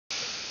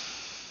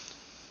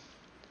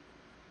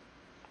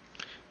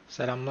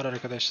Selamlar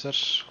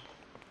arkadaşlar.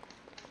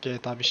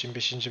 GTA 5'in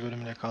 5.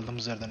 bölümüne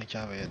kaldığımız yerden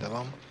hikayeye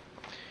devam.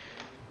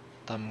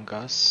 Tam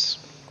gaz.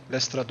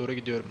 Leicester'a doğru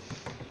gidiyorum.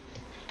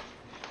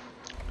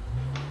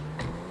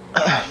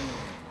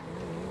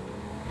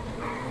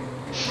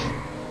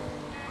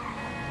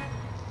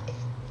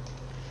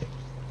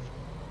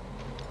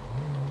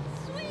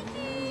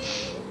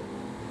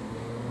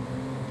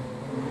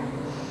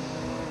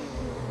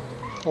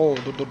 Oo,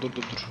 dur.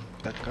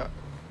 Bir dakika.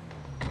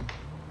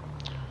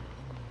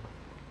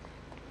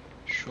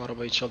 Şu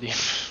arabayı çalayım.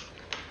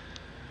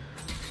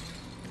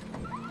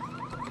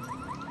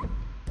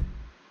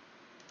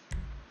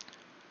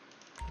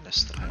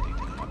 Leicester'a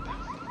gidelim abi.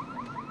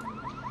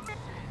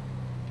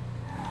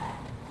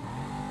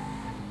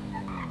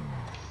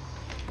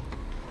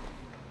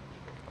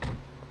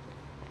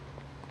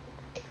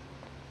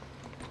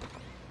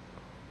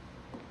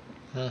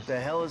 What the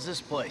hell is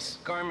this place?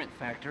 Garment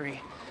factory.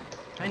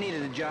 I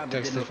needed a job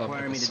that didn't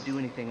require me to do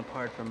anything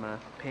apart from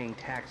paying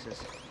taxes.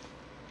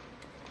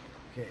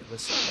 Okay,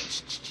 listen.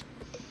 Shh.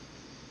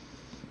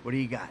 What do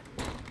you got?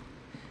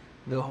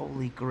 The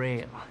Holy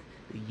Grail.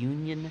 The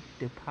Union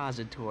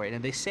Depository.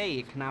 And they say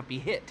it cannot be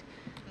hit.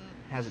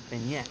 Hasn't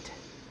been yet.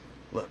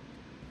 Look,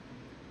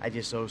 I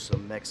just owe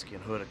some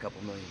Mexican hood a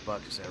couple $1,000,000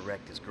 because I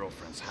wrecked his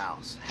girlfriend's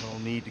house. I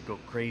don't need to go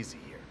crazy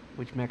here.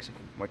 Which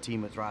Mexican?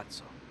 Martin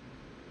Madrazo.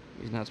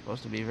 He's not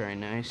supposed to be very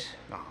nice.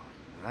 Oh,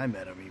 when I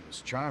met him, he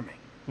was charming.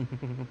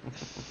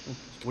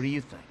 What do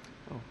you think?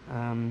 Oh,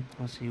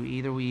 let's see.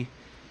 Either we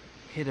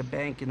hit a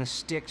bank in the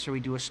sticks or we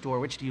do a store.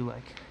 Which do you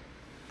like?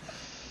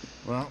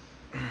 Well,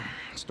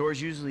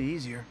 store's usually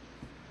easier.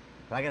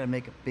 But I gotta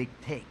make a big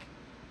take.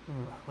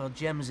 Well,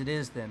 gems it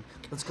is then.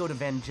 Let's go to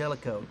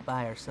Vangelico,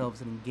 buy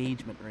ourselves an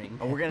engagement ring.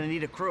 Oh, we're gonna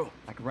need a crew.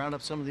 I can round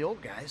up some of the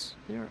old guys.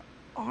 There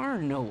are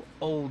no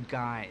old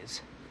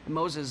guys.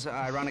 Moses,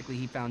 ironically,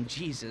 he found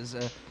Jesus.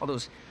 All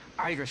those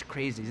Irish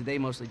crazies, they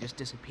mostly just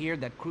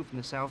disappeared. That crew from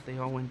the south, they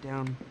all went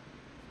down.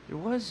 There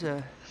was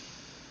an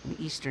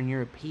Eastern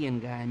European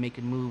guy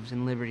making moves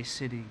in Liberty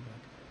City,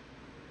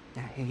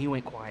 but he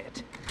went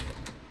quiet.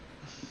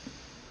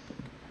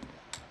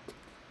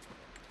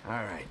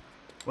 All right.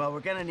 Well,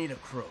 we're gonna need a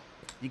crew.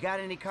 You got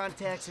any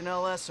contacts in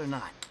LS or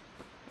not?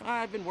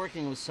 I've been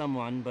working with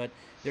someone, but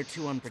they're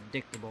too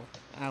unpredictable.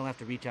 I'll have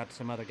to reach out to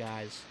some other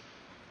guys.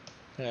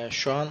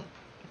 Şu an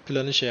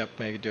planı şey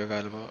yapmaya gidiyor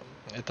galiba.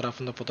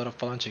 Etrafında fotoğraf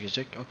falan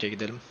çekecek. Okey,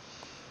 gidelim.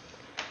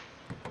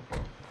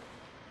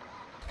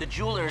 The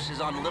jewelers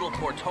is on Little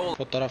Portola.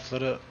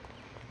 Fotoğrafları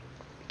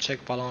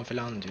çek falan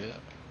filan diyor.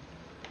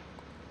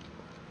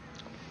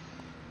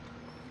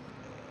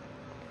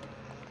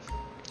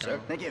 Sir,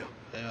 thank you.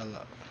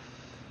 Eyvallah.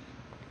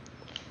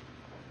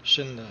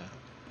 Şimdi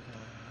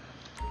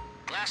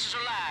Glasses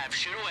are live.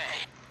 Shoot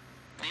away.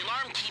 The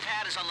alarm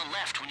keypad is on the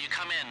left when you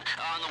come in,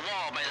 on the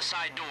wall by the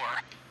side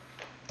door.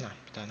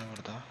 bir tane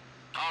burada.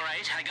 All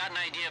right, I got an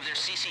idea of their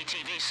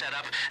CCTV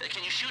setup.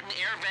 Can you shoot an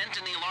air vent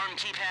in the alarm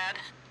keypad?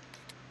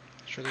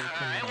 Şöyle bir All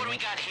right, what do we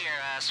kamera var. got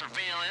here?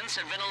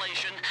 Surveillance and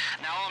ventilation.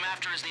 Now all I'm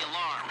after is the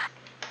alarm.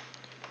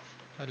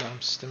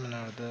 Alarm sistemi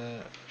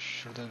nerede?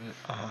 Şurada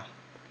bir... Aha.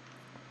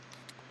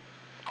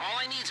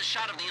 All I need is a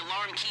shot of the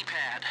alarm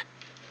keypad.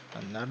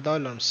 Nerede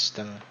alarm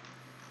sistemi?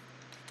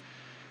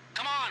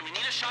 Come on, we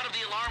need a shot of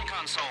the alarm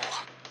console.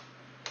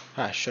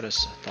 Ha,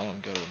 şurası.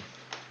 Tamam, gördüm.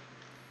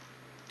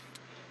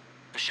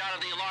 The shot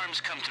of the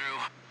alarms come through.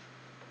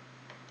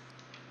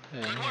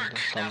 Good Oldu, work.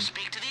 Now tamam.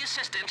 speak to the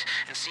assistant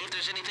and see if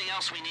there's anything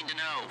else we need to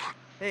know.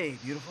 Hey,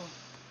 beautiful.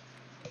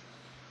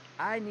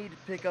 I need to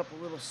pick up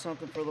a little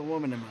something for the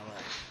woman in my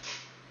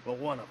life. Well,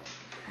 one of them.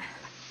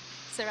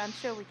 Sir, I'm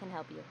sure we can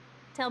help you.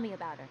 Tell me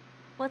about her.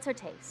 What's her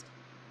taste?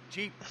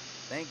 Cheap,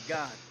 thank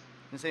God.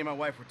 This ain't my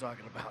wife we're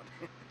talking about.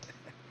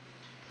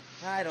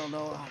 I don't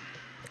know.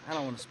 I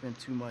don't want to spend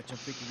too much. I'm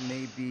thinking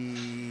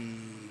maybe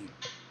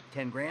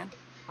 10 grand.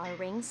 Our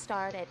rings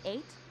start at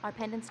 8, our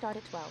pendants start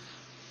at 12.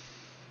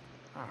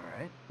 All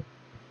right.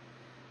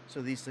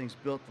 So these things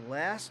built to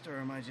last, or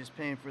am I just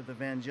paying for the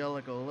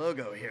Vangelico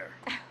logo here?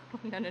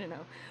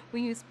 No.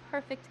 We use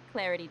perfect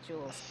clarity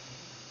jewels.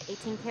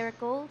 18 karat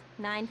gold,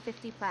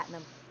 950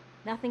 platinum.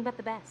 Nothing but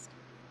the best.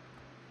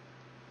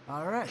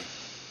 All right.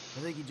 I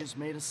think you just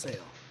made a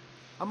sale.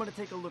 I'm gonna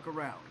take a look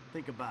around.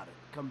 Think about it.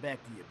 Come back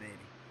to you,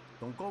 baby.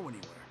 Don't go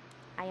anywhere.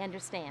 I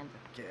understand.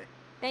 Okay.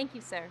 Thank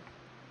you, sir.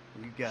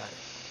 You got it.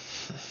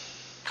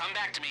 Come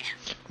back to me.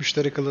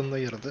 Müşteri kılığında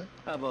girdi.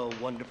 Have a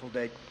wonderful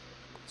day.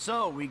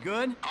 So, we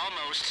good?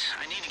 Almost.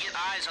 I need to get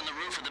eyes on the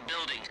roof of the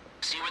building.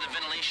 See where the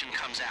ventilation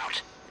comes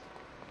out.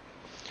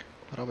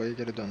 Arabaya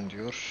geri dön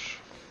diyor.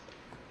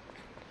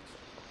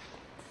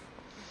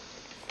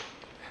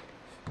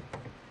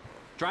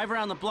 Drive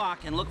around the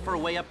block and look for a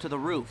way up to the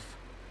roof.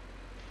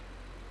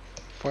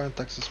 Find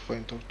access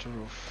point of the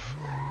roof.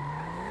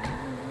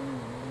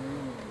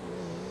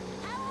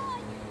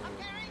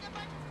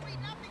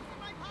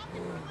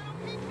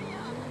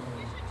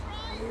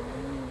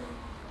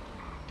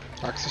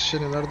 Access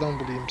yeri nereden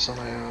bulayım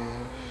sana ya?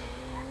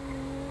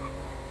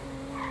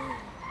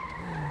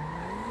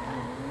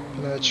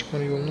 Binaya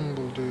çıkmanın yolunu mu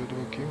bul diyordu,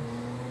 bakayım.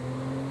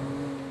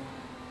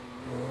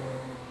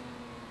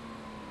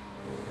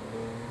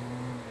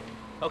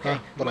 Okay,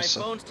 Ah, my burası.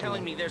 phone's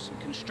telling me there's some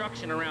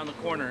construction around the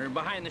corner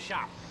behind the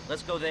shop.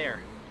 Let's go there.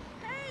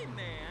 Hey,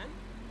 man.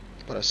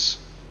 Burası.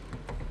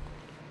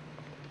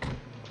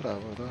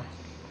 Bravo da.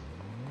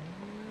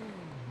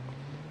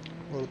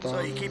 So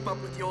Buradan. you keep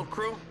up with the old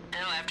crew?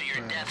 Well, after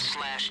your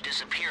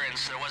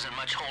death/disappearance, there wasn't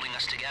much holding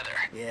us together.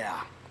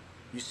 Yeah.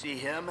 You see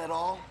him at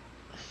all?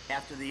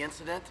 After the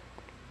incident?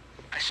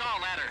 I saw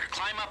a ladder.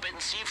 Climb up it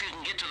and see if you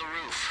can get to the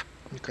roof.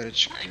 Yukarı I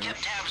çıkıyor.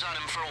 kept tabs on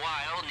him for a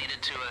while.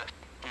 Needed to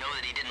know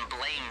that he didn't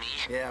blame me.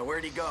 Yeah,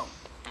 where'd he go?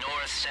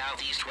 North,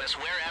 south, east, west,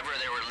 wherever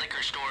there were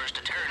liquor stores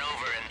to turn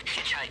over and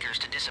hitchhikers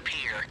to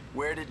disappear.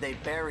 Where did they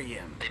bury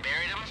him? They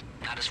buried him?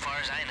 Not as far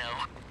as I know.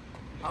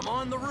 I'm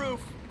on the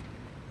roof.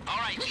 All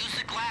right, use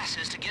the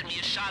glasses to get me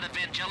a shot of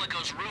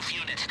Angelico's roof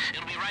unit.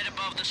 It'll be right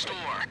above the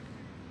store.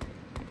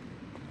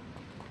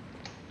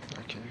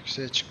 Okay,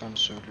 yükseğe çıkmamı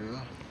söylüyor.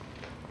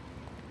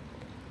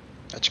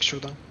 Açık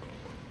şuradan.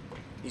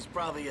 He's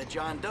probably a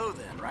John Doe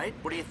then, right?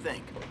 What do you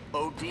think?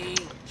 OD,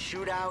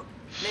 shootout,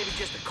 maybe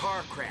just a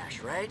car crash,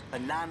 right?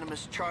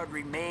 Anonymous charred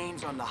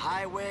remains on the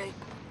highway.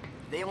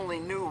 They only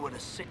knew what a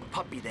sick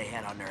puppy they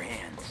had on their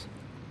hands.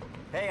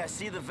 Hey, I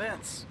see the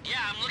vents.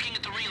 Yeah, I'm looking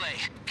at the relay.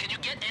 Can you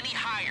get any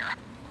higher?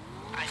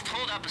 I've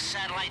pulled up a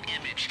satellite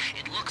image.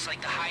 It looks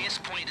like the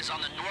highest point is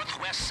on the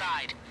northwest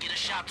side. Get a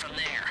shot from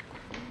there.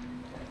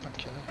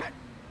 Okay.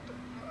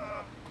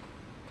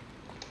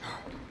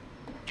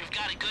 You've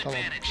got a good Tamam.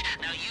 vantage.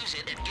 Now use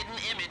it and get an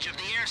image of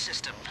the air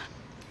system.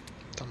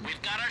 Tamam.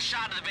 We've got our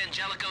shot of the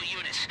Angelico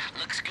unit.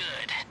 Looks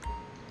good.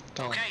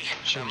 Tamam. Okay,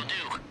 Şimdi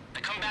that'll do.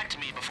 Now come back to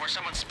me before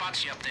someone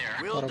spots you up there.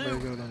 Will arabaya do.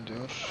 geri dön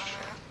diyor.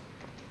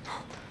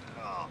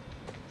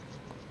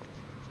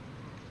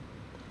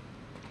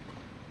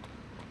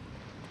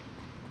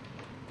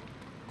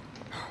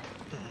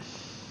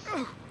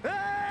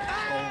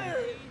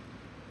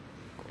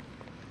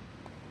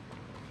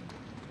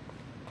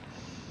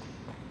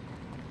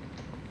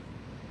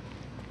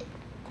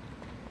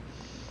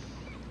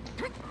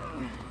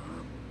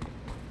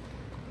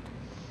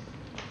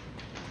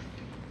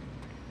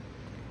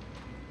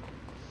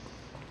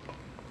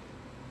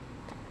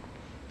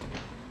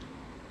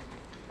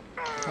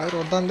 Hayır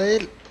oradan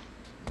değil.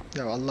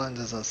 Ya Allah'ın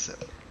cezası.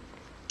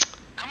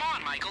 Come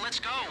on, Michael, let's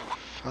go.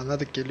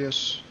 Anladık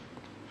geliyoruz.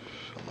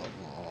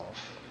 Allah.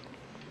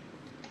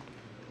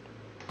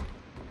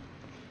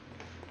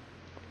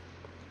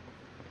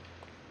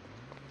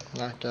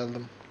 Hah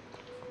geldim.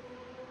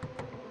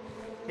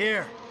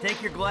 Here,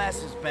 take your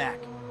glasses back.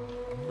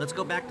 Let's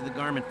go back to the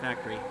garment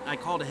factory. I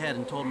called ahead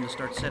and told him to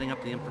start setting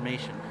up the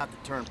information. Have to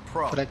turn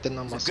pro.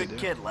 Franklin'den He's a good bahsediyor.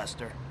 kid,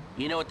 Lester.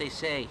 You know what they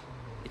say.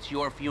 It's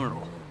your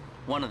funeral.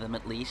 One of them,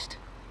 at least.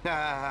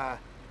 Okay,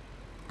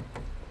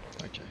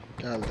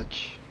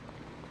 geldik.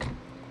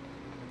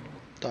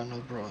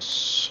 Donald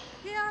Bros.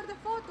 Here are the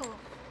photos.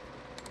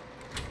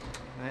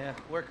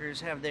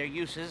 Workers have their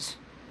uses.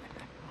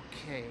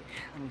 Okay,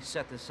 let me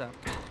set this up.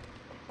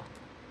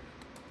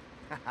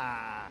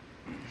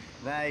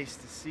 Nice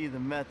to see the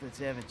methods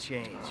haven't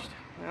changed.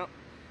 Well,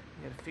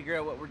 we gotta figure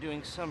out what we're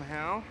doing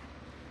somehow.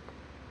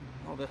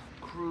 All the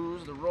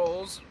crews, the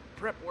rolls,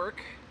 prep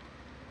work.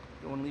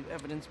 Don't want to leave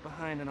evidence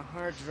behind on a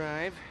hard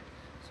drive.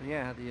 So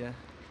yeah, the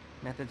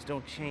methods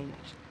don't change.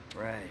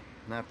 Right,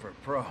 not for a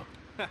pro.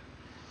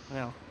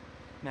 Well,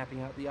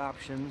 mapping out the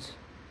options,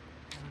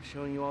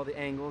 showing you all the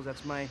angles.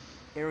 That's my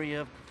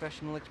area of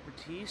professional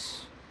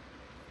expertise.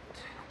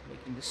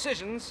 Making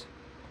decisions,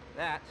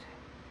 that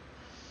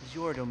is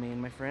your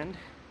domain, my friend.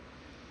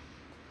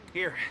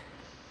 Here.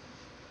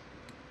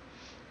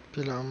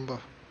 Plan bu.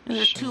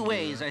 There's two Şimdi-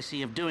 ways I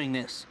see of doing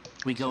this.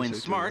 We go in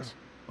Teşekkürler. smart,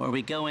 or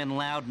we go in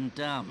loud and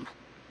dumb.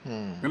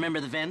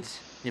 Remember the vents?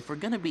 If we're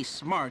gonna be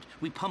smart,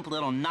 we pump a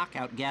little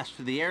knockout gas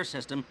through the air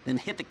system, then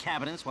hit the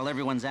cabinets while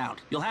everyone's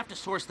out. You'll have to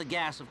source the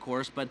gas, of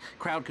course, but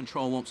crowd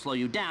control won't slow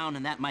you down,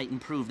 and that might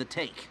improve the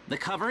take. The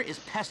cover is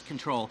pest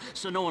control,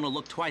 so no one will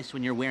look twice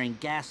when you're wearing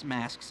gas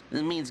masks.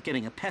 It means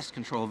getting a pest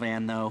control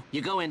van, though.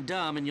 You go in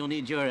dumb, and you'll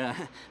need your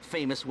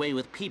famous way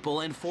with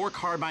people and 4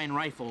 carbine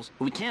rifles.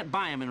 We can't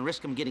buy them and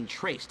risk them getting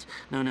traced.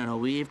 No,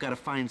 we've got to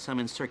find some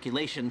in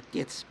circulation.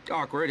 It's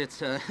awkward,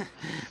 it's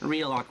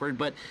real awkward,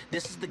 but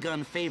this is the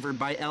gun favored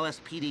by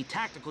LSPD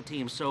tactical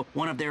teams, so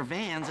one of their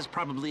vans is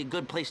probably a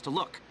good place to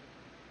look.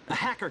 A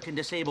hacker can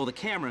disable the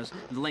cameras.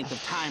 The length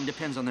of time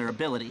depends on their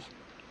ability.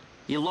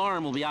 The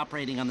alarm will be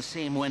operating on the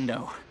same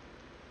window.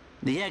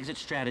 The exit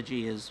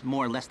strategy is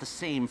more or less the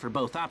same for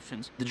both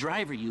options. The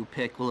driver you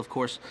pick will, of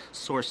course,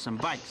 source some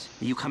bikes.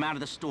 You come out of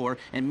the store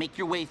and make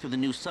your way through the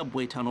new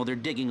subway tunnel they're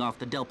digging off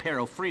the Del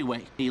Perro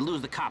freeway. You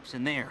lose the cops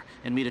in there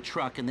and meet a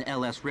truck in the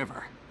LS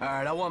River. All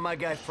right, I want my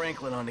guy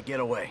Franklin on the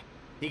getaway.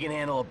 He can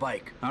handle a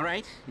bike. All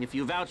right, if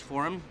you vouch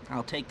for him,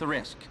 I'll take the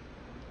risk.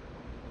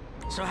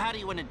 So how do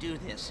you want to do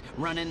this?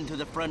 Run in through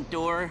the front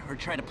door or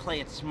try to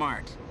play it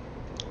smart?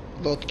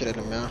 Load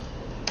girelim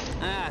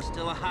ya.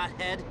 Still a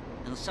hothead?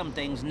 And some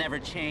things never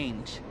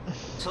change.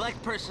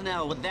 Select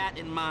personnel with that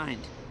in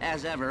mind.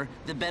 As ever,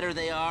 the better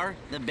they are,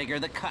 the bigger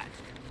the cut.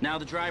 Now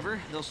the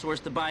driver, they'll source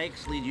the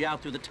bikes, lead you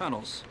out through the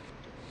tunnels.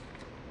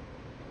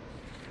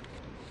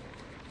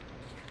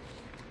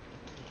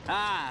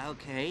 Ah,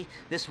 okay.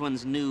 This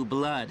one's new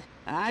blood.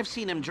 I've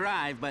seen him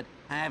drive, but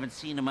I haven't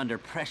seen him under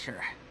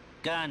pressure.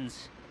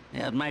 Guns.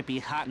 Yeah, it might be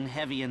hot and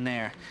heavy in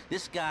there.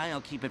 This guy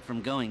will keep it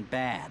from going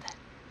bad.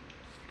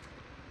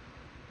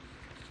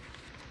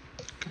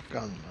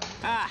 Gunman.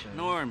 Ah, Okay.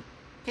 Norm.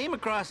 Came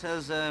across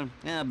as a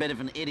bit of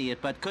an idiot,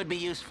 but could be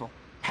useful.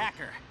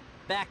 Hacker.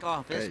 Back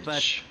office, but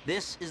H.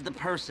 this is the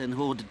person who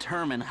will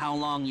determine how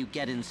long you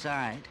get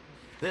inside.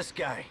 This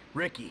guy,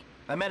 Ricky.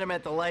 I met him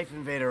at the Life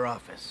Invader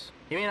office.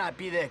 He may not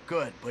be that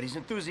good, but he's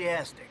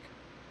enthusiastic.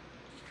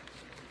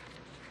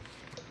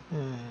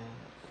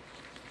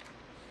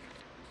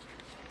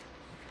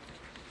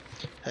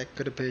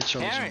 Hacker'ı page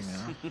alacağım Harris.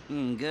 ya.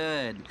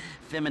 Good.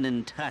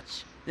 Feminine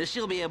touch.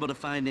 She'll be able to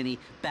find any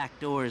back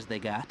doors they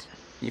got.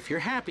 If you're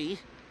happy,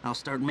 I'll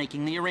start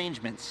making the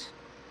arrangements.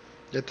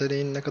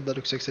 Yeteneğini ne kadar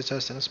yüksek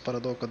seçerseniz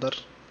para da o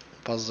kadar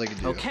fazla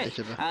gidiyor Okay.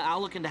 ekibe.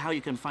 I'll look into how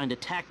you can find a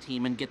tac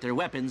team and get their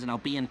weapons, and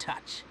I'll be in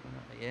touch.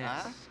 Yes,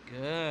 Huh?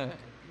 good,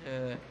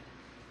 good.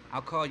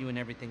 I'll call you when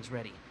everything's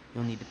ready.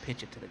 You'll need to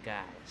pitch it to the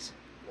guys.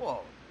 Whoa,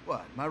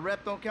 what? My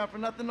rep don't count for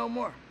nothing no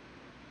more?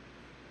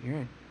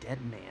 You're a dead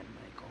man,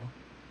 Michael.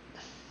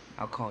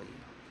 I'll call you.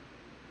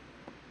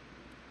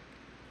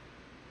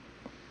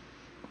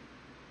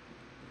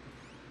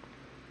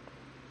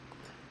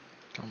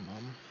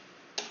 Tamam.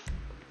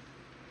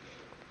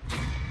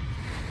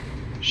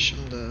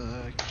 Şimdi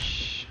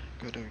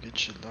görev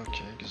geçildi.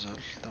 Okey, güzel.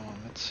 Devam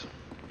et.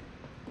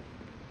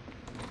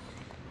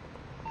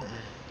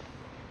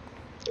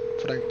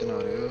 Franklin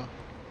arıyor.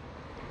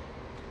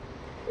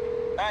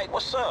 Hey,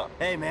 what's up?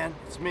 Hey, man,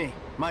 it's me,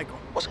 Michael.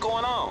 What's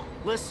going on?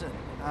 Listen,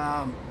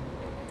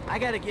 I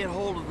gotta get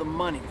hold of the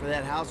money for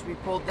that house we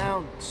pulled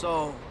down,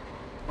 so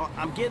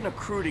I'm getting a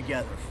crew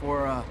together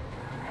for,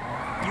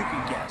 you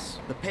can guess.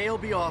 The pay will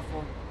be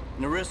awful,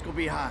 and the risk will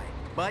be high.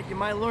 But you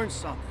might learn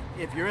something,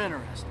 if you're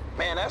interested.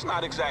 Man, that's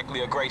not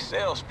exactly a great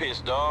sales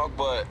pitch, dog,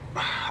 but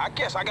I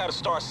guess I gotta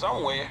start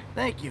somewhere.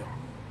 Thank you.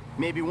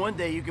 Maybe one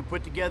day you could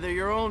put together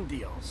your own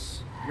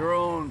deals, your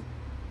own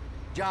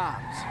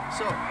jobs.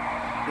 So,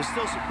 there's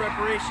still some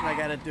preparation I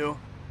gotta do.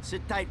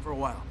 Sit tight for a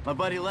while. My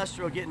buddy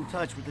Lester will get in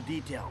touch with the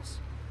details.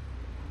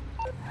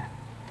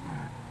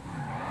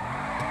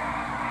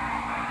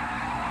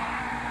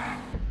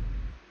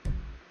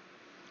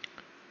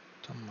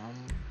 Tamam.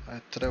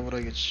 Evet,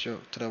 Trevor'a geçiş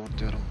yok. Trevor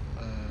diyorum.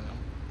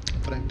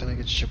 Franklin'e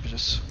geçiş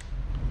yapacağız.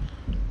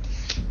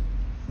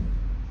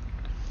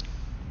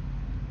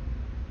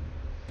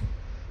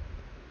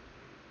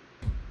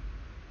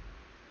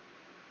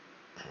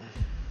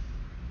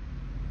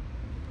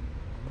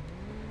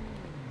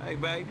 Hey,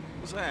 baby,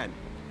 what's happening?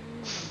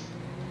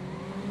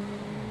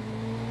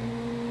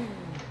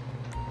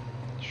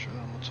 Şöyle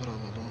motor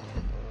alalım.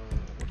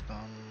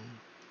 Buradan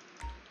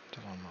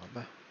devam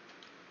abi.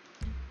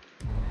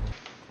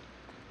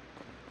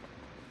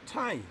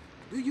 Tanya,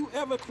 do you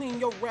ever clean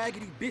your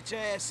raggedy bitch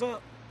ass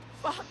up?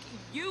 Fuck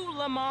you,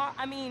 Lamar.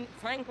 I mean,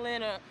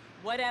 Franklin or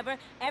whatever.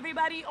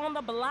 Everybody on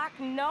the block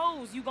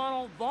knows you gone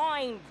on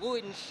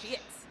Vinewood and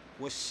shit.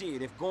 Well,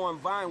 shit, if going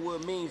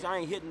Vinewood means I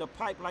ain't hitting the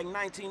pipe like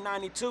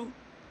 1992,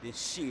 then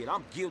shit,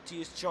 I'm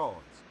guilty as charged.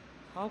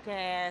 Punk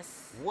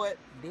ass. What?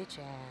 Bitch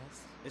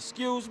ass.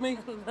 Excuse me?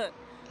 Look,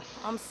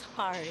 I'm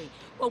sorry.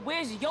 But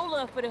where's your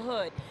love for the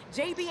hood?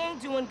 JB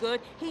ain't doing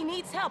good. He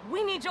needs help.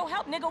 We need your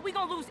help, nigga. We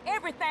gonna lose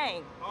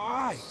everything. All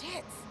right.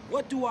 Shit.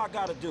 What do I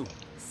gotta do?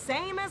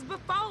 Same as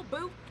before,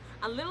 boo.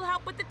 A little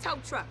help with the tow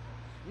truck.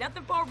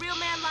 Nothing for a real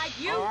man like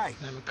you. All right.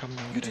 Hemen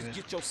kamyon You just görevi.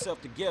 get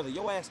yourself together.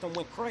 Your ass done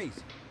went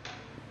crazy.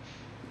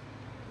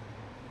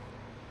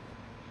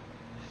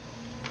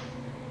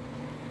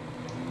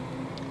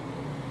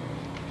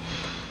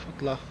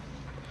 Atla.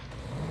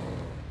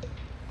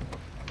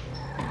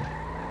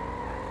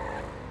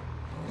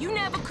 You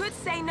never could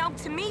say no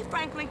to me,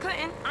 Franklin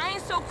couldn't. I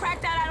ain't so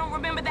cracked out I don't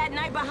remember that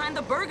night behind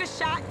the burger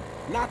shop.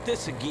 Not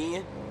this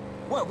again.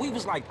 What, we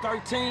was like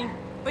 13?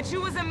 But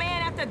you was a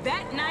man after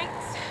that night.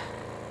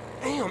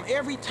 Damn,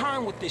 every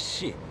time with this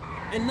shit.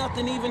 And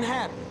nothing even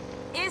happened.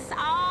 It's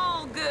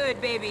all good,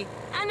 baby.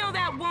 I know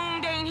that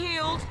wound ain't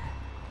healed.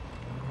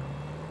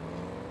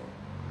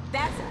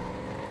 That's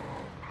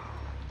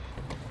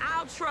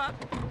our truck.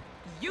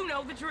 You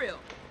know the drill.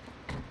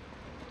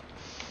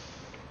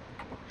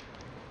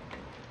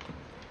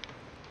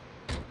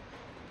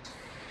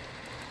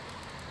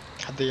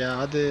 Hadi ya,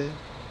 hadi.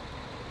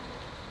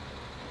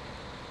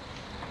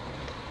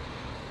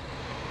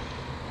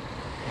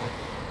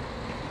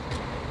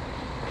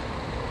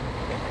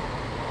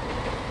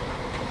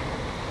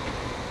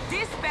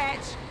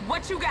 Dispatch,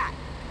 what you got?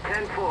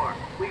 10-4.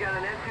 We got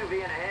an SUV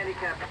in a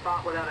handicapped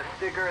spot without a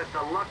sticker. It's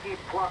the Lucky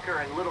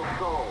Plucker in Little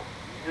Seoul.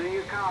 Do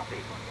you copy?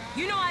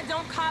 You know I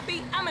don't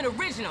copy. I'm an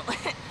original.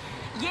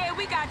 Yeah,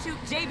 we got you.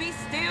 JB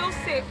still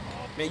sick.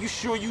 Man, you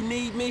sure you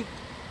need me?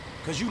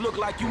 Cause you look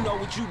like you know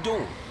what you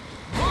doing.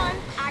 One,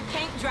 I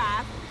can't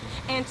drive.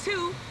 And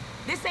two,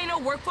 this ain't no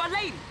work for a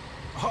lady.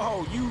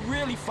 Oh, you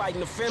really fighting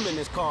the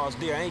feminist cause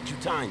there, ain't you,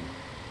 Tanya?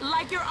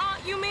 Like your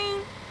aunt, you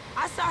mean?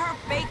 I saw her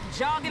fake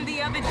jogging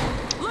the other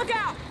day. Look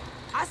out!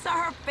 I saw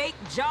her fake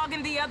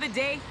jogging the other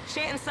day,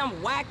 chanting some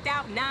whacked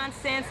out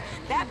nonsense.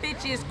 That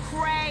bitch is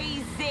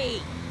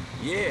crazy.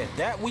 Yeah,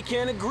 that we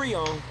can't agree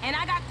on. And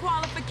I got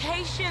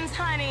qualifications,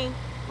 honey.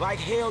 Like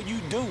hell you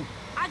do.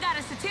 I got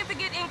a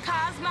certificate in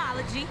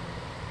cosmology.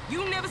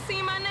 You never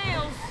seen my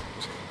nails.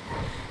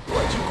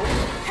 What, you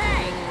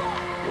Hey!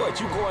 What,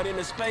 you going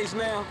into space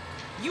now?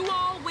 You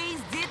always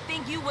did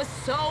think you were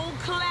so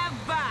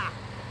clever.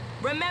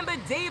 Remember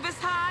Davis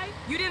High?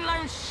 You didn't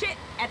learn shit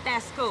at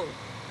that school.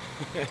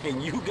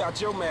 And you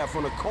got your math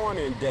from the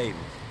corner in Davis.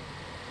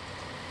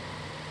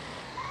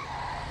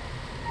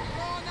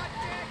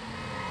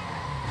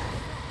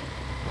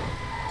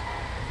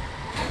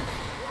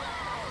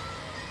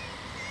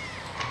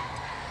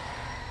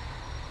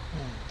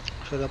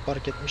 Şurada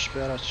park etmiş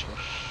bir araç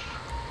var.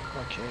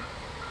 Okey.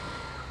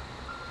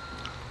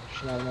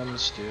 Şunu almamı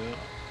istiyor.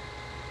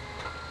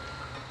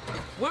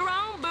 We're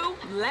on, boo.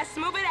 Let's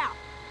move it out.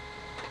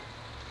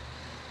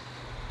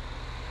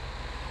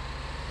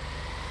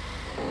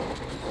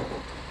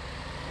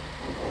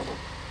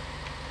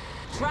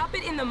 Drop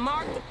it in the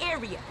marked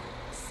area.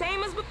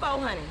 Same as before,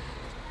 honey.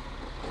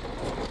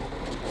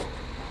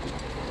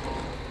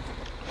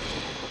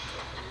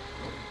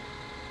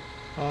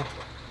 Ah.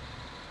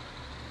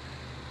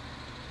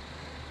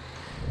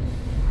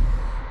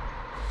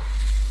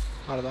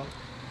 Pardon.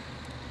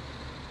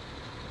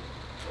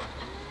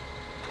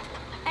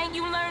 And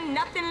you learned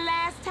nothing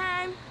last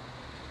time?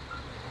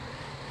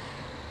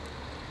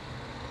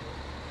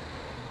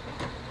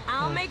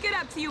 I'll make it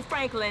up to you,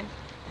 Franklin.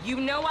 You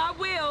know I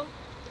will.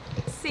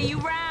 See you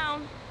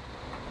round.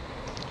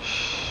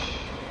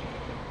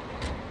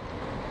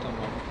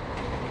 Tamam.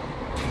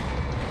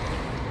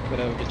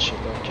 Görev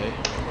geçildi, okey.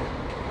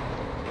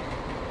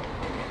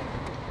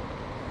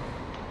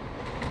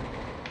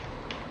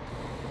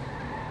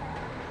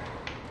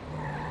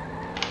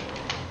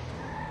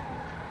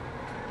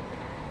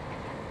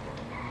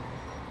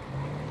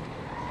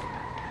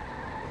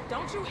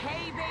 Don't you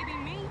hey baby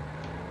me?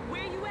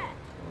 Where you at?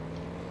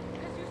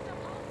 'Cause you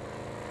supposed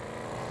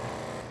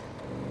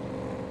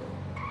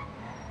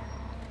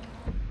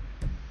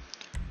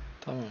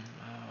Tamam.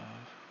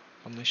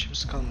 Bunda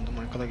işimiz kalmadı.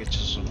 Michael'a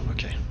geçeceğiz o zaman.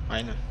 Okey.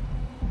 Aynen.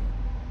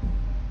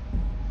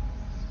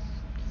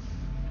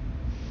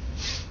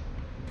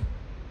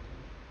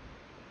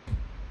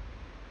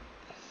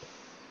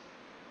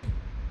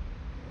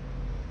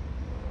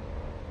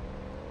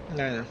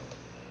 Aynen.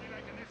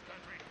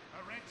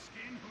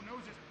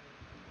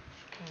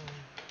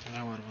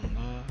 Ne var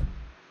bunda?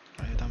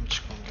 Aydan mı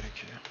çıkmam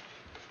gerekiyor?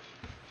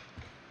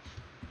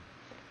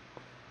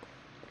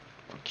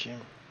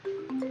 Bakayım.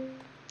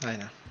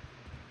 Aynen.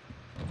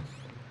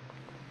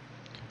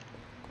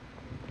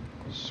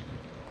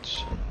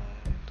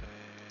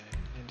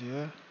 Ne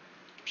diyor?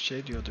 Bir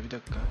şey diyordu, bir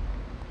dakika.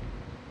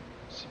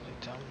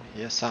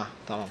 Yes, ha,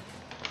 tamam.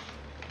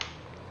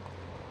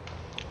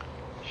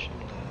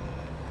 Şimdi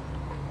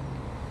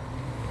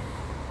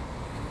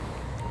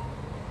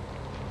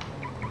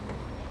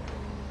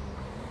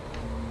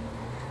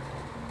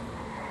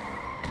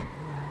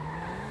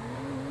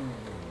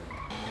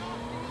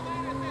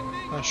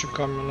ha, şu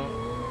kamyonu,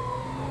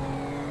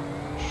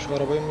 şu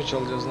arabayı mı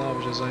çalacağız, ne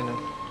yapacağız? Aynen.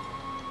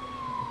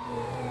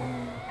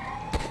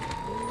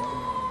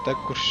 Tek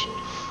kurşun.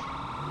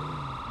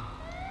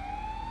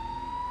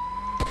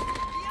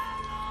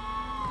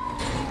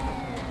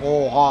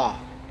 Oha!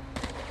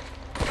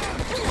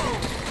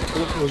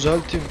 Oğlum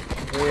özel tim.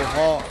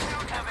 Oha!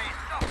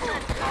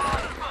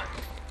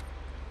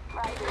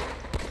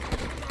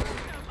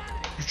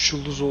 Üç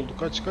yıldız oldu.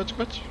 Kaç kaç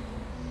kaç.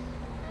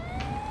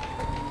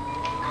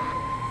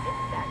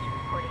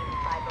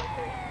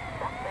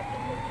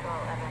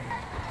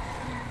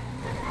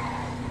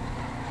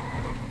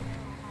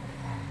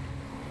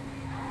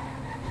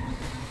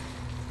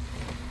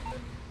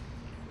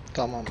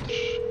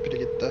 Tamamdır. Biri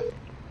gitti.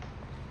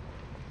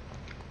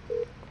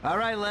 All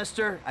right,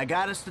 Lester. I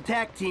got us the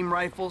tac team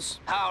rifles.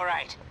 All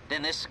right,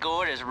 then this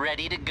squad is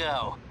ready to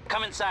go.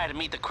 Come inside and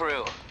meet the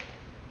crew.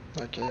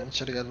 Okay,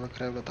 içeri gel ve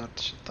Trevor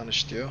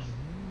tanış diyor.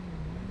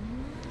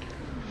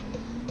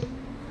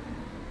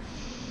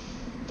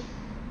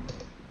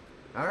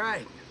 All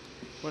right.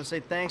 I want to say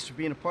thanks for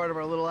being a part of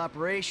our little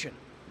operation.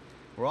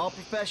 We're all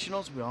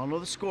professionals. We all know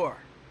the score.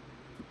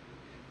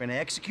 We're going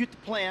to execute the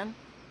plan.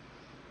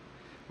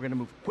 We're going to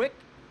move quick,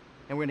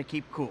 and we're going to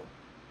keep cool.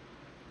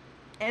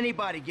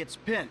 Anybody gets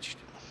pinched.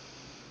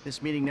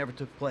 This meeting never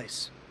took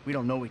place. We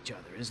don't know each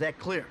other. Is that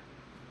clear?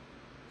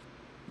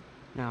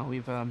 Now,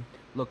 we've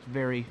looked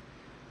very,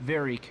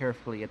 very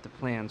carefully at the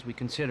plans. We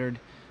considered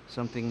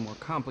something more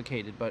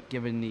complicated, but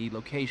given the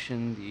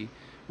location, the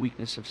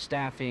weakness of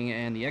staffing,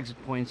 and the exit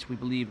points, we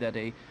believe that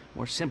a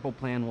more simple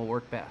plan will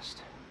work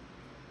best.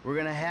 We're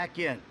gonna hack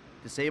in,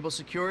 disable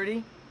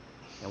security,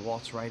 and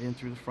waltz right in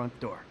through the front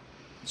door.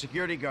 The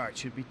security guard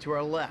should be to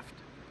our left.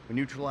 We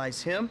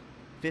neutralize him.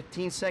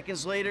 15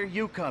 seconds later,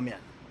 you come in.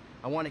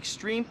 I want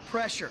extreme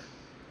pressure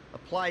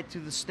applied to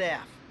the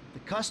staff. The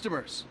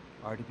customers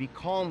are to be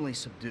calmly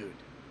subdued.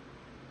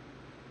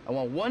 I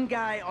want one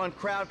guy on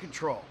crowd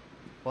control.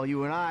 while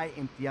you and I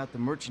empty out the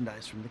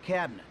merchandise from the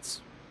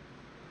cabinets.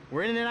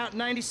 We're in and out in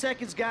 90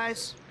 seconds,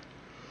 guys.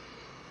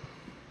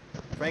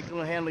 Franklin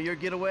will handle your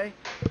getaway.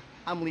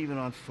 I'm leaving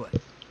on foot.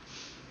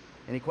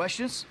 Any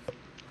questions?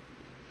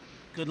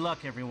 Good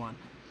luck, everyone.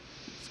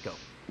 Let's go.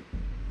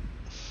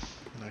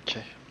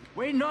 Okay.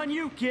 Waiting on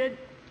you, kid.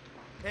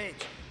 Paige,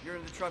 you're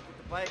in the truck with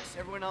the bikes.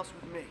 Everyone else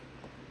with me.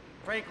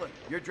 Franklin,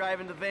 you're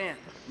driving the van.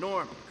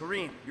 Norm,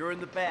 Kareem, you're in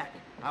the back.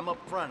 I'm up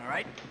front, all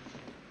right?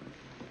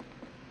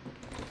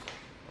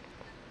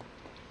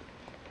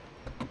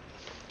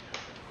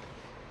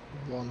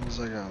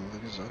 Vanımıza geldi,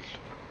 güzel.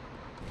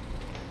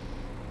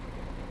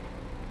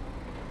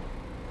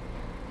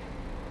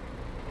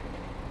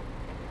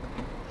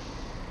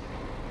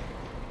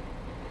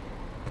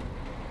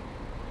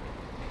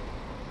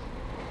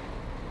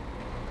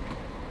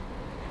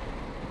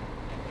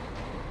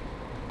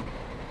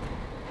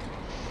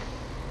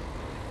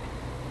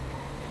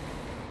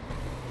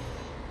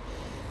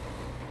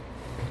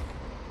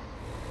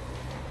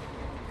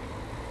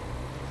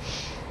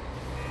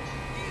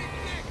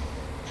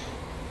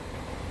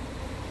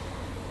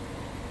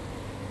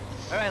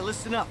 All right,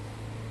 listen up.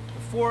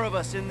 The four of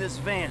us in this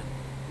van,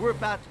 we're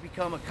about to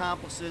become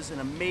accomplices in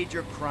a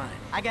major crime.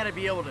 I gotta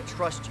be able to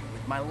trust you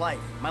with my life,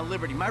 my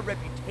liberty, my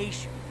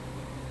reputation.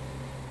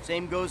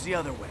 Same goes the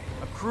other way.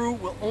 A crew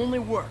will only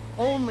work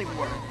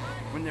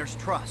when there's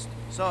trust.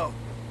 So,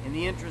 in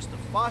the interest of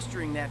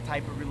fostering that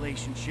type of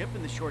relationship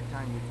in the short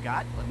time we've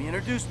got, let me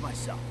introduce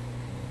myself.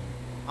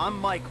 I'm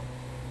Michael.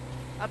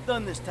 I've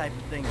done this type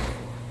of thing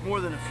before,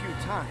 more than a few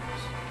times,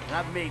 and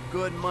I've made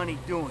good money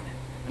doing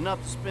it.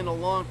 Enough to spend a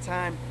long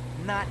time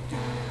not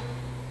doing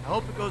it. I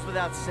hope it goes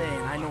without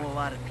saying I know a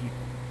lot of people.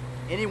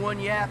 Anyone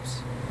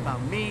yaps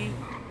about me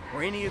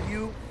or any of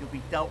you, you'll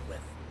be dealt with.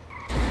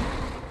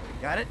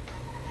 Got it?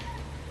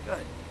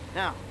 Good.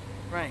 Now,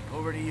 Frank,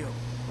 over to you.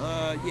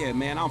 Yeah,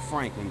 man, I'm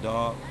Franklin,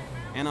 dog.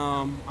 And,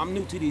 I'm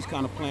new to these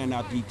kind of planned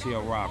out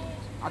detail robberies.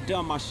 I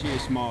done my share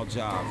of small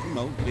jobs, you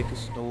know, liquor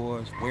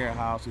stores,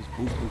 warehouses,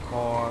 boosting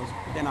cars.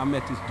 Then I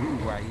met this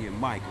dude right here,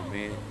 Michael,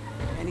 man.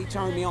 And he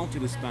turned me on to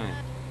this thing.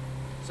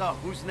 So,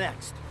 who's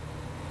next?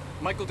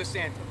 Michael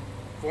DeSanto,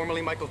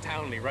 formerly Michael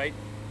Townley, right?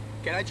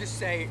 Can I just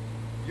say,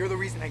 you're the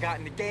reason I got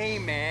in the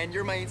game, man.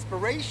 You're my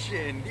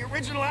inspiration, the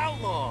original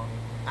outlaw.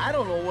 I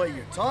don't know what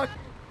you're talking.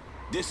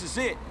 This is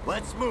it.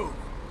 Let's move.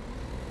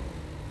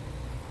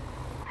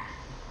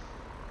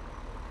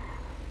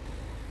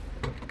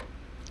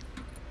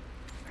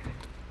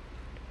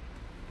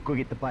 Go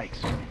get the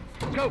bikes.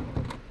 Go!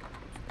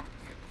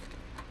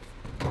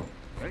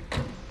 Ready?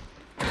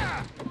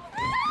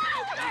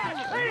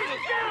 Ladies and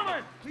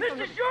gentlemen,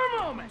 this is your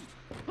moment!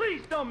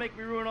 Please don't make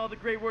me ruin all the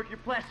great work your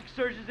plastic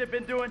surgeons have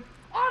been doing.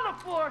 On the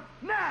floor,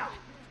 now!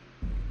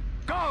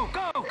 Go,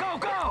 go, go,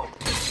 go!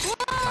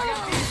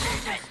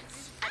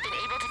 I've been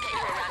able to get you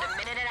around a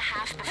minute and a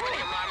half before the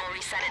alarm will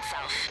reset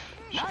itself.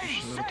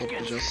 90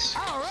 seconds!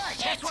 Alright,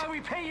 that's why we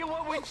pay you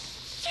what we...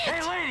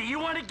 Hey lady, you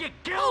want to get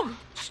killed?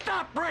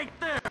 Stop right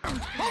there! Oh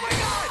my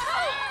god!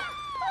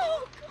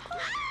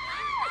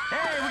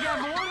 Hey, we got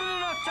more than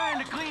enough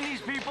time to clean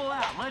these people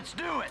out. Let's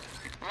do it.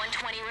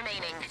 120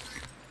 remaining.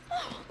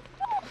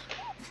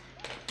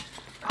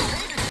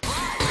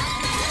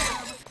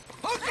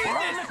 We're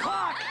on the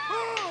clock!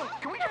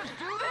 Can we just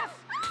do this?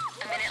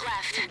 A minute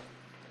left.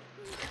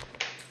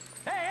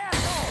 Hey,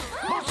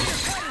 asshole! Most of your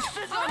cut is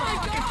sitting on the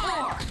fucking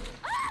floor!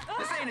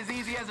 This ain't as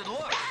easy as it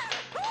looks.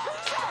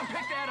 Someone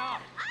pick that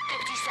up!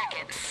 50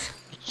 seconds.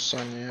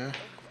 30 saniye.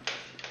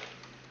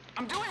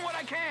 I'm doing what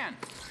I can.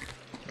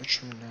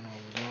 3 milyon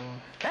oldu.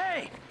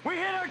 Hey, we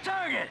hit our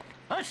target!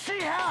 Let's see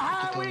how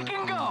high we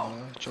can go!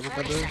 Çabuk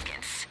 30 hadi.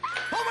 seconds.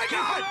 Oh my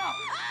god!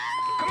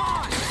 Come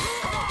on!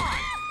 Come on!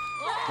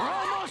 We're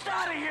almost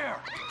out of here!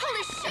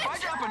 Holy shit! If I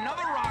drop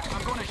another rock,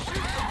 I'm gonna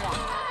shoot someone.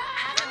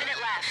 Half a minute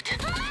left.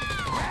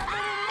 Grab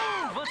it and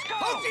move! Let's go!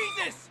 Oh,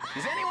 Jesus!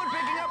 Is anyone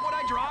picking up what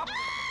I dropped?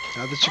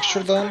 Hadi çık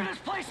şuradan. This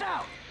place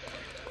out!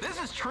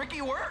 This is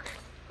tricky work.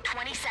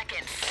 20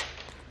 seconds.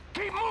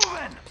 Keep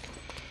moving!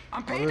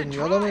 I'm paid to Abi,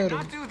 try, yalamıyorum.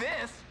 not do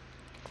this.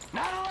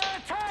 Not a lot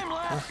of time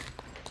left!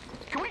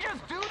 Can we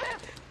just do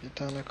this? Bir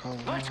tane kaldı.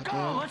 Let's go!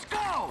 Hadi. Let's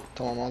go!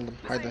 Tamam aldım.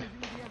 Haydi.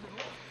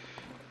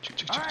 Çık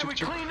çık çık Alright, çık we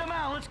çık. cleaned them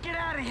out. Let's get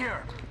out of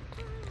here!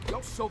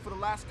 Yo, so for the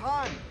last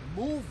time,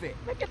 move it.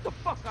 Man, get the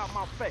fuck out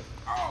my face!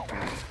 Oh.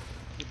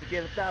 You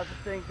forget 1,000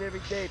 things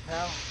every day,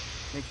 pal.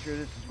 Make sure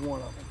this is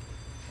one of them.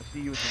 I'll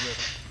see you at the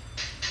river.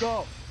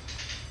 Go!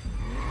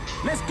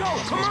 Let's go,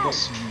 Bas come bas on!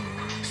 bas.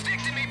 Stick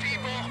to me,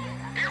 people.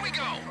 Here we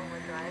go.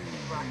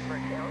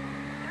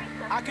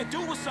 I could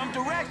do with some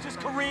directions,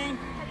 Kareem.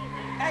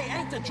 Hey,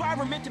 ain't the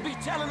driver meant to be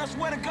telling us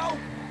where to go?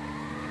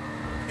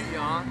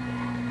 Leon.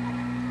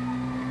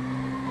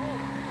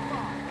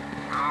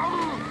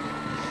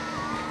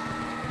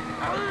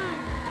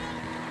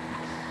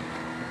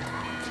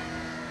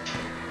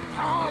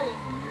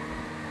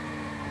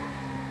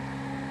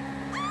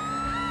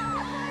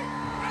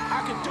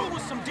 I could do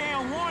with some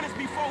damn warnings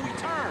before we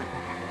turn.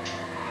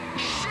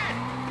 Shit!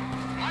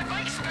 My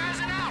bike's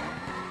spazzing out.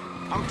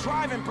 I'm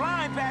driving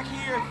blind back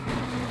here.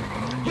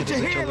 Put your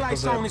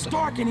headlights on, it's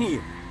dark in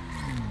here.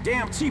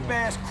 Damn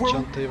cheap-ass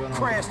crew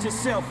crashed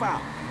himself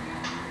out.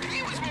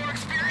 He was more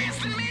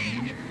experienced than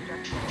me.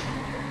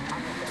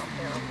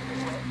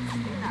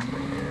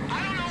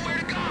 I don't know where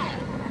to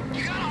go.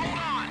 You gotta hold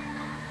on.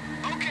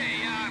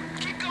 Okay,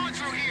 keep going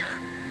through here.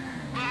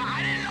 But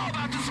I didn't know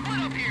about the split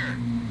up here.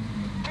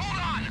 Hold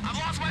on, I've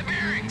lost my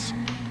bearings.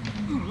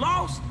 You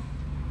lost?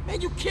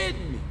 Man, you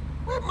kidding me?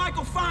 Where'd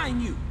Michael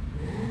find you?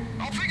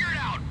 I'll figure it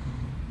out.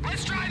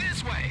 Let's try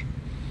this way.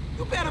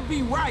 You better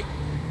be right.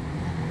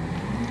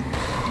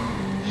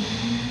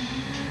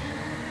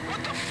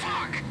 What the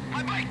fuck?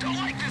 My bike don't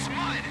like this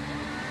mud.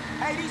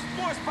 Hey, these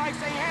sports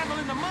bikes ain't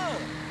handling the mud.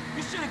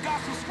 You should have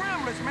got some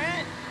scramblers,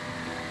 man.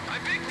 I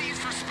picked these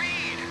for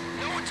speed.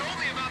 No one told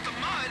me about the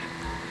mud.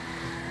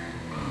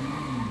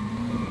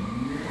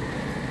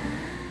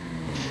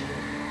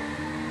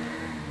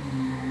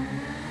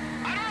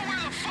 I don't know where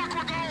the fuck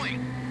we're going.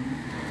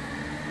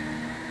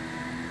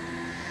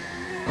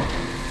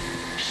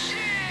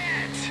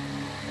 Shit!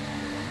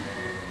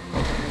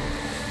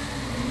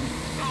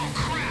 Oh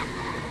crap!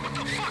 What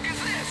the fuck is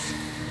this?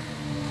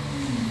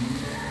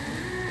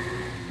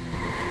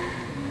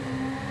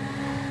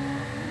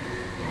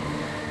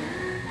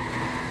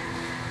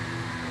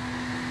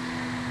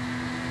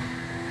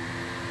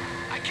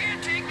 I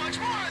can't take much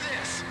more of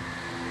this.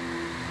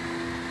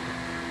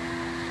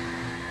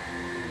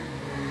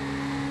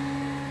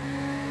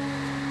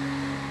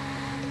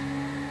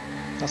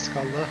 Nasıl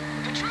kaldı?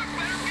 The truck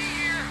better be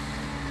here.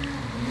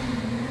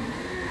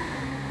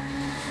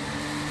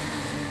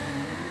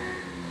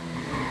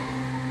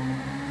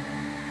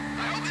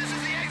 I hope this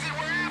is the exit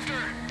we're after.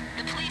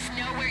 The police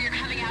know where you're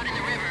coming out in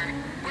the river.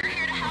 We're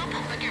here to help,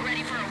 but get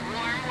ready for a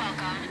warm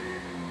welcome.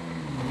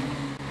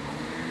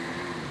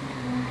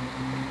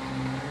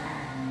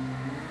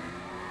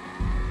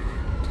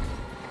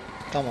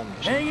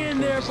 Tamamdır. Hang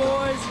in there,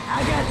 boys.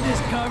 I got this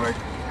covered.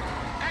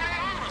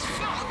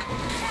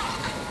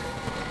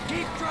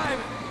 Keep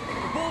driving.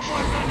 The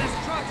bullboys on this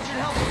truck should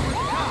help us with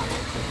the cops.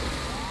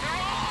 They're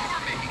all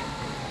over me.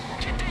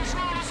 Get these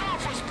rollers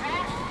off us, bro.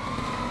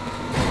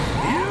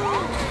 You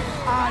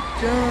are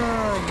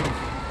done.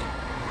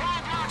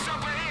 Roadblocks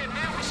up ahead,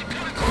 man. We should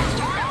cut across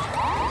the river.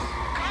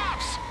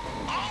 Cops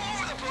all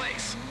over the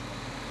place.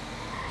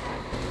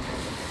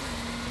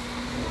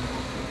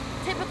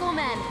 Typical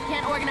men.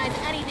 Can't organize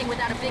anything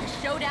without a big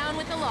showdown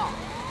with the law.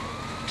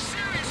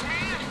 Serious,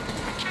 man.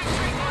 I can't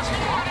take much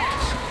more of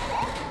this.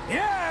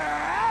 You're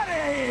out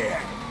of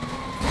here.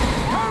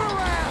 Turn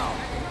around.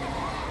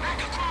 Back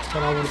across the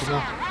Fena other vurdum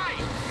ha. side,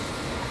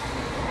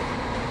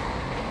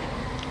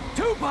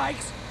 right? 2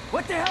 bikes?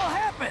 What the hell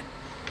happened?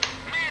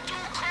 Man,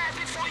 dude crashed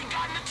before he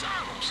got in the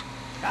tunnels.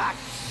 Ah,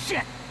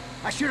 shit.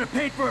 I should have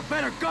paid for a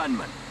better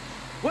gunman.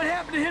 What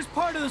happened to his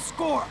part of the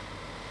score?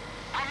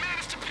 I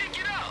managed to pick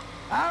it up.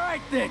 All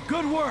right then,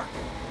 good work.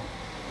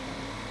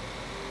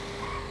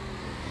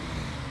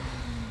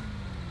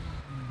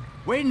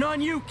 Waiting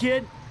on you,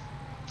 kid.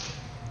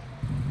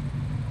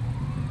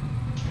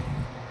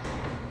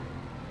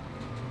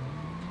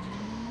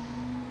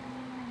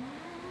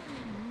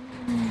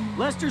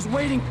 Lester's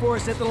waiting for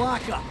us at the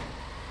lockup.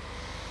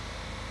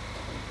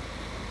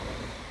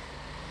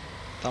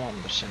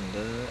 Tamamdır, şimdi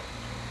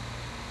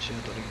şeye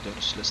doğru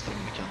gidiyoruz, Lester'ın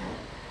mekanına.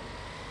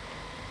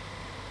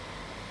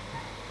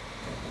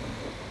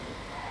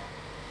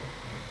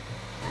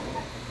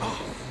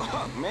 Oh,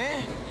 fuck,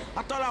 man.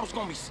 I thought I was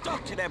gonna be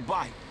stuck to that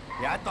bike.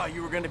 Yeah, I thought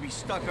you were gonna be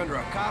stuck under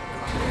a cop car.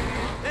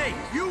 Hey,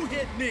 you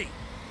hit me.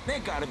 There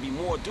gotta be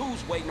more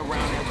dudes waiting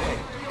around that way.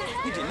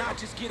 We did not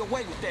just get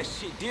away with that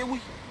shit, did we?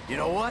 You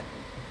know what?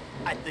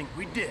 I think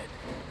we did.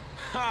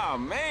 Oh,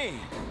 man.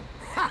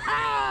 Ha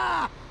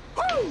ha!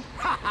 Woo!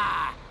 Ha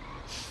ha!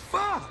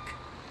 Fuck!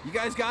 You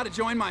guys gotta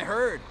join my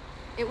herd.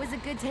 It was a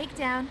good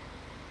takedown.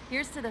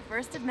 Here's to the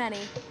first of many.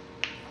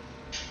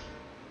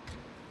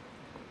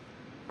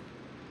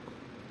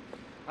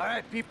 All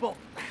right, people.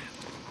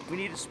 We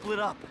need to split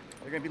up.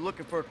 They're gonna be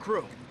looking for a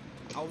crew.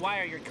 I'll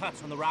wire your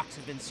cuts when the rocks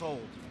have been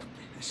sold.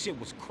 That shit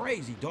was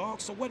crazy,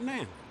 dog. So what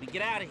now? We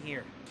get out of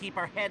here. Keep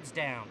our heads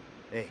down.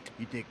 Hey,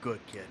 you did good,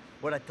 kid.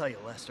 What'd I tell you,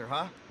 Lester,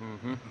 huh?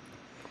 Mm-hmm. All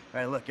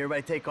right, look,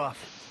 everybody take off.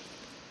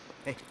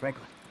 Hey,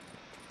 Franklin.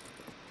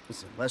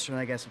 Listen, Lester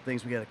and I got some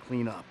things we gotta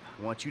clean up.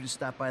 I want you to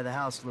stop by the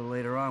house a little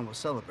later on. We'll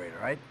celebrate,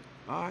 all right?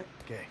 All right.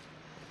 Okay.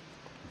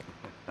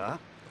 Huh?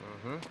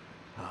 Mm-hmm.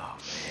 Oh,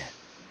 man.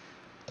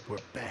 We're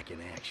back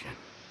in action.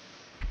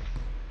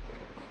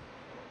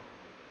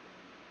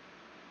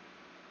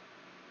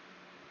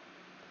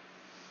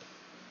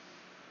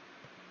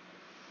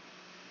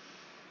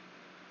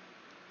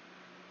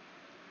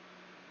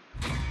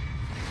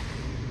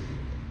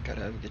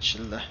 Görev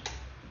geçildi.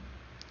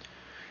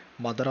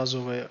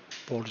 Madrazo ve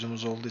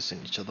borcumuz olduğu için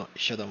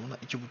iş adamına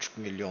 2,5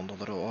 milyon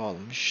doları o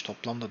almış.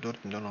 Toplamda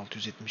 4 milyon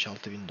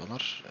 676 bin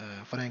dolar.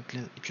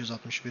 Franklin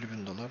 261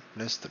 bin dolar.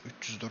 Lester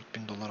 304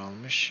 bin dolar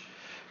almış.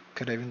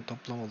 Krev'in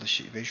toplam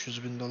alışı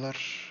 500 bin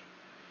dolar.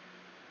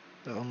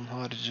 Ve onun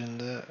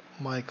haricinde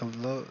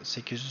Michael'la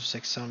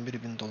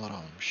 881.000 dolar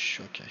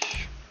almış. Okey.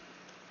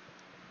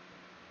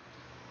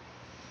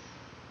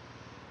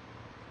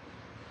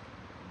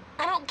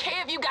 I don't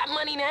care if you got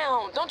money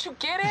now. Don't you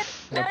get it?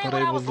 Ya That ain't what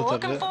parayı I was buldu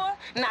looking tabii. for.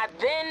 Not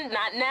then,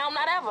 not now,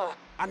 not ever.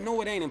 I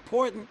know it ain't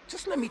important.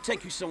 Just let me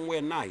take you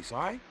somewhere nice,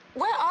 all right?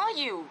 Where are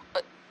you?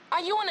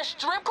 Are you in a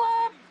strip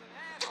club?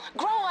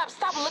 Grow up,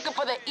 stop looking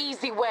for the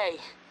easy way.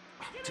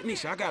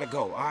 Tanisha, I gotta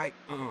go, all right?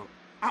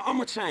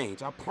 I'ma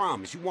change, I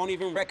promise. You won't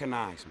even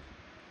recognize me.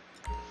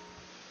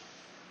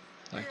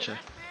 Okey.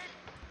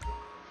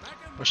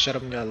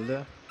 Başarım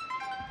geldi.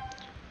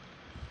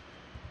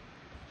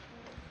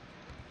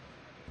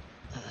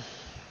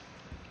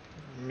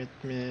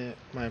 Meet me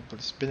my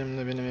place.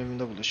 Benimle benim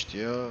evimde buluş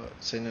diyor.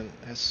 Senin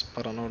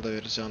paranı orada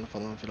vereceğini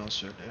falan filan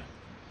söylüyor.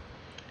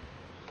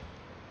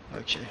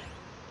 Okey.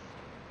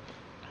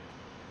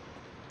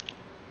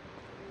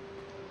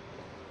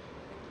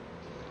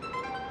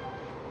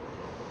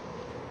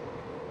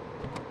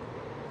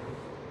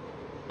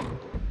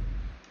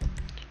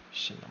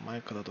 Şimdi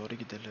Michael'a doğru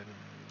gidelim.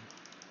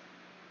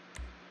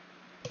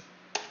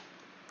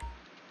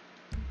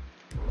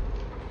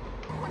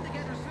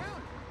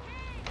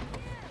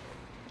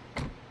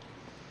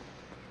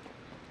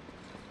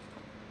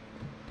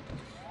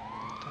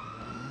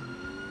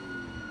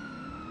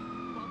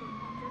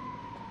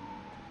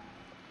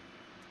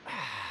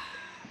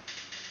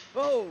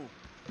 Oh,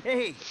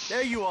 hey,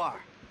 there you are.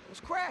 What's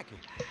cracking?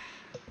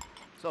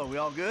 So, we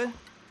all good?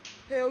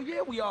 Hell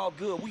yeah, we all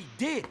good. We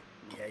did it.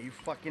 Yeah, you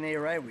fucking A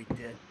right, we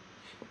did.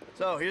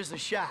 So, here's the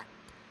shot.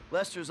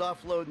 Lester's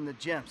offloading the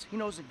gems. He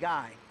knows a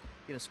guy.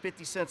 Get us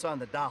 50 cents on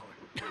the dollar.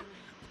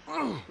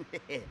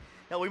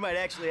 Hell, we might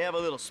actually have a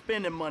little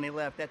spending money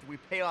left after we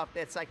pay off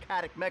that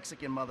psychotic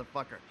Mexican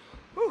motherfucker.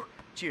 Whew,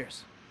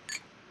 cheers.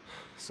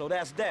 So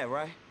that's that,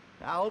 right?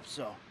 I hope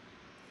so.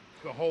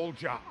 The whole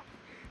job.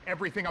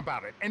 Everything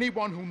about it.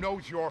 Anyone who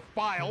knows your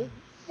file,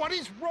 what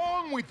is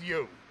wrong with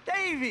you?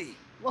 Davey!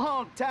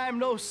 Long time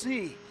no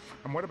see.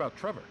 And what about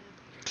Trevor?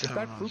 If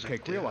that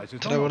fruitcake realizes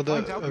Trevor'da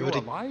finds out you're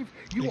alive,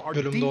 you ilk are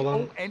bölümde olan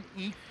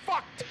D-O-N-E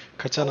fucked.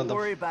 kaçan Don't adam.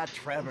 worry about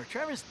Trevor.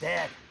 Trevor's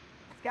dead.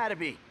 It's gotta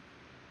be.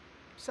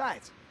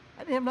 Besides,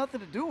 I didn't have nothing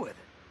to do with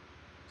it.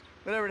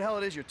 Whatever the hell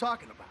it is you're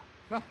talking about.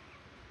 Huh?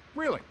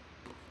 Really?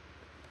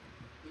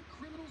 The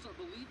criminals are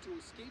believed to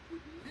escape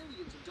with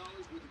millions of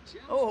dollars worth of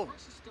gems, Oh.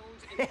 precious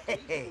stones, and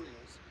paper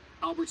rails.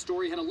 Albert's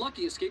story had a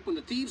lucky escape when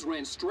the thieves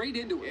ran straight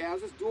into it. Yeah, I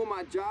was just doing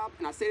my job,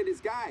 and I say to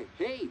this guy,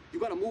 hey, you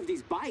gotta move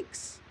these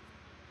bikes.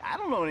 I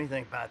don't know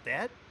anything about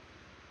that.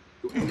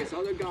 And this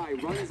other guy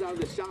runs out of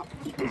the shop,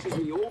 he pushes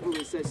me over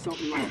and says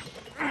something like,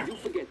 you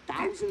forget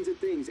thousands of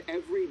things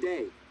every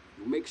day.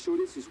 You make sure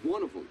this is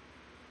one of them.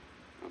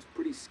 That was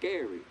pretty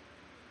scary.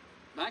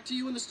 Back to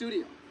you in the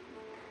studio.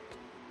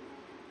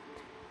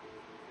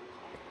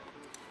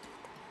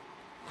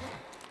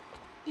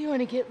 You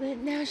want to get lit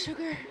now,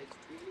 sugar?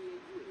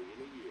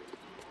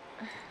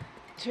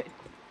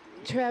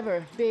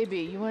 Trevor, baby,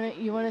 you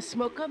wanna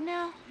smoke up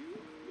now?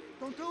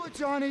 Don't do it,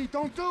 Johnny.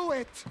 Don't do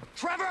it.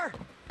 Trevor!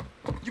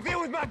 You been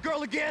with my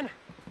girl again?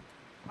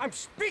 I'm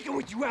speaking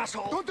with you,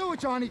 asshole! Don't do it,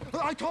 Johnny.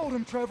 I told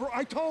him, Trevor.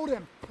 I told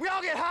him. We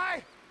all get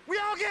high! We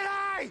all get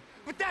high!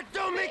 But that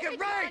don't make it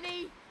right!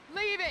 Johnny,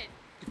 leave it!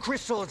 The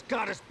crystal has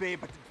got us,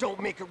 babe, but it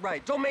don't make it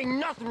right. Don't make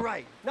nothing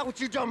right. Not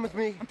what you done with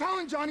me. I'm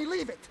telling Johnny,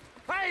 leave it.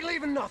 I ain't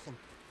leaving nothing.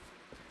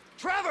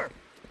 Trevor!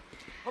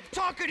 I'm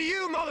talking to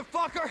you,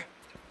 motherfucker!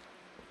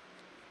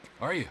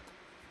 Are you?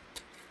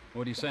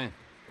 What are you saying?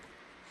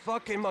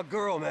 Fucking my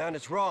girl, man.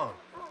 It's wrong.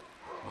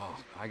 Well,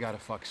 I gotta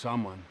fuck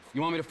someone.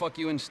 You want me to fuck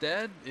you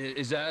instead?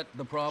 Is that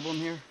the problem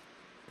here?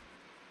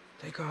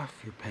 Take off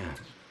your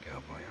pants,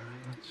 cowboy, all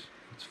right?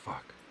 Let's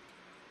fuck.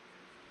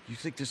 You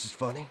think this is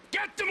funny?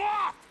 Get them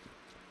off!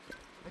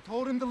 I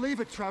told him to leave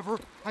it, Trevor.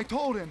 I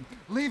told him.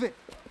 Leave it.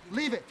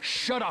 Leave it.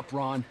 Shut up,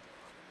 Ron.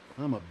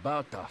 I'm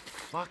about to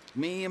fuck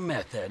me a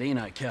meth head, ain't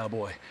I,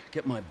 cowboy?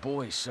 Get my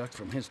boy sucked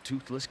from his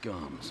toothless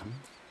gums, huh?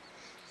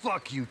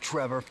 Fuck you,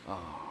 Trevor.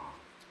 Oh.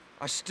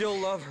 I still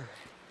love her.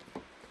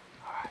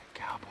 All right,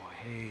 cowboy.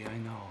 Hey, I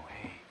know.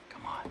 Hey,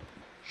 come on.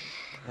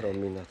 I don't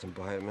mean nothing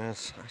by it, man.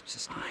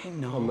 I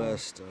know. I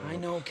messed up. I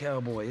know,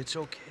 cowboy. It's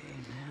okay,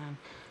 man.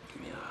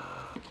 Give me a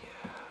hug,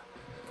 yeah.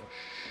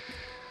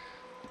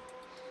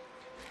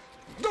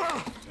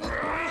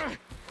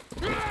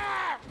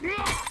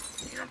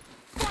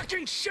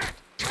 Fucking shit!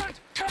 Cut!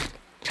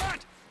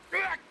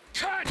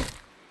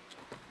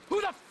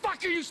 Who the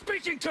fuck are you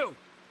speaking to?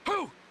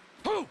 Who?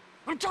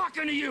 I'm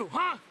talking to you,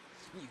 huh?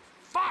 You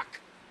fuck!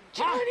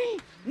 Johnny!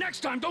 Huh? Next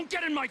time, don't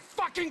get in my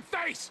fucking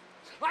face!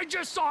 I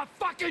just saw a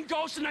fucking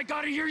ghost and I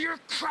gotta hear your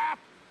crap!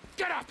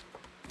 Get up!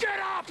 Get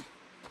up!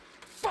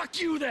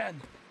 Fuck you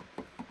then!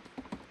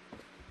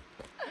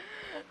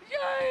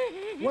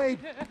 Johnny! Wait.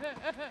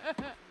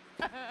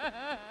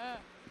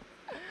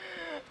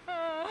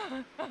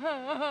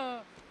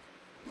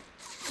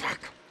 Fuck!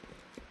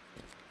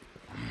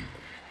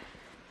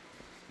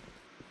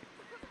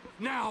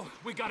 Now,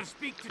 we gotta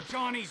speak to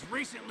Johnny's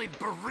recently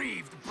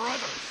bereaved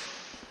brothers.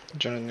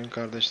 Johnny'nin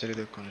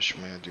kardeşleriyle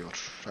konuşmaya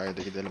diyor.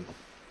 Haydi gidelim.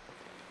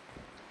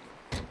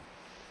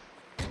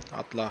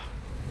 Atla.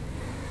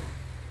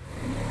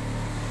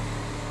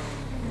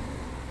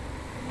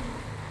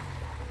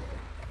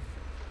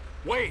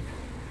 Wait!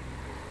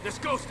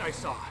 This ghost I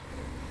saw.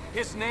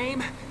 His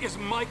name is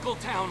Michael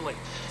Townley.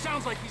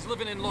 Sounds like he's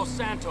living in Los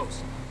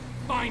Santos.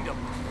 Find him.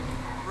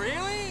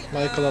 Really?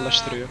 Michael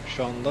araştırıyor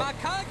şu anda. My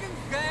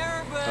cousin's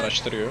there, but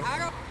Araştırıyor. I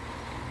don't...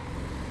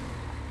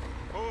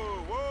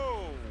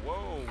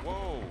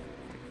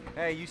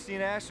 Hey, you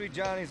seen Ashley?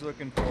 Johnny's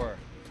looking for her.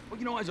 Well,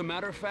 you know, as a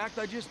matter of fact,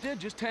 I just did,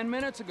 just 10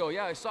 minutes ago.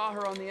 Yeah, I saw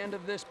her on the end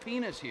of this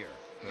penis here.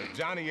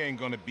 Johnny ain't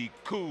gonna be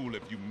cool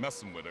if you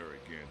messing with her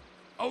again.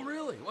 Oh,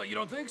 really? Well, you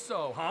don't think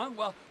so, huh?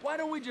 Well, why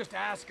don't we just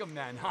ask him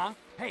then, huh?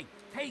 Hey,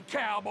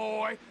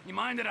 cowboy, you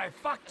mind that I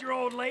fucked your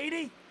old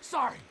lady?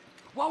 Sorry.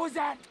 What was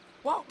that?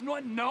 What?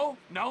 No,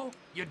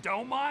 you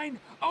don't mind?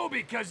 Oh,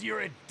 because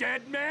you're a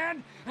dead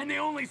man? And the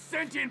only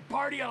sentient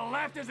part you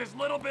left is this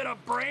little bit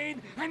of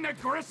brain and the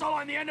gristle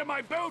on the end of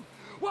my boot?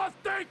 Well,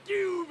 thank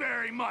you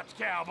very much,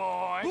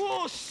 cowboy.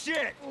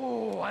 Bullshit!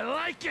 Oh, I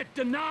like it,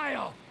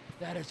 denial.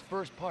 That is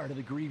first part of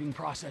the grieving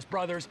process,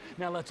 brothers.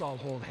 Now let's all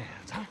hold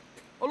hands, huh?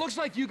 Well, looks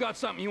like you got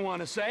something you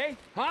want to say,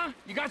 huh?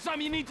 You got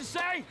something you need to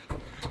say?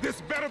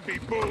 This better be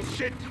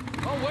bullshit.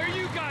 Oh, where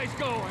you guys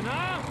going,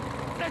 huh?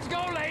 Let's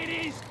go,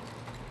 ladies.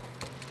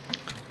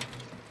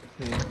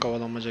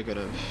 Kovalamaca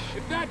görev.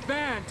 If that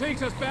van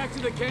takes us back to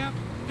the camp,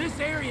 this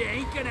area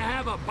ain't gonna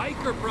have a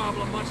biker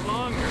problem much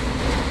longer.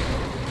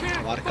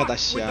 Can't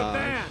Arkadaş fuck with the ya.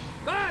 van,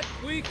 but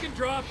we can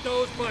drop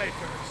those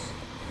bikers.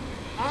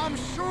 I'm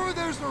sure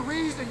there's a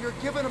reason you're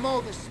giving them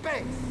all this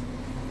space.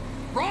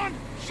 Ron,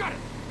 shut it.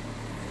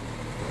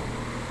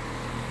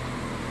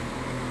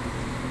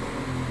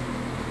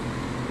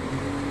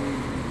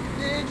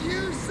 Did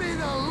you see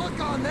the look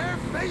on their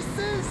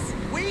faces?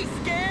 We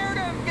scared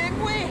them,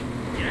 didn't we?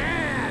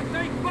 Yeah,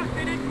 thank fuck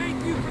they didn't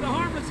make you for the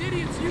harmless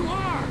idiots you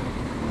are.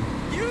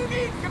 You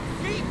need some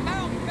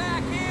seatbelts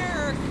back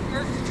here,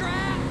 or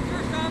straps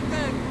or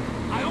something.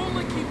 I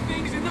only keep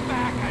things in the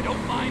back I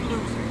don't mind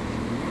losing.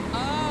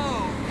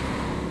 Oh.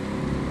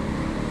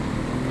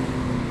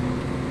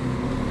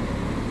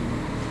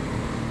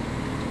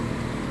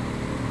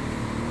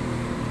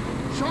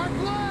 Sharp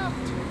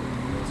left!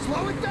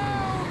 Slow it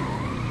down!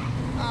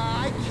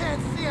 I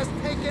can't see us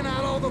taking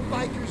out all the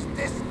bikers'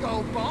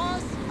 disco,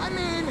 boss. I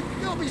mean,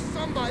 there'll be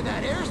some by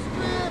that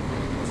airstrip,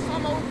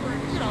 some over,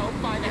 you know,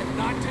 by that...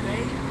 Not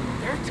today.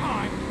 Their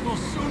time will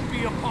soon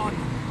be upon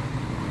them.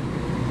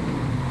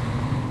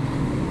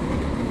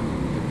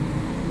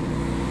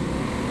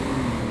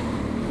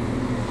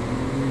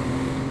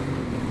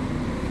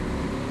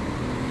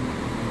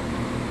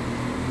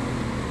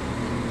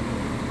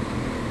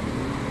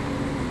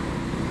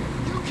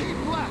 You keep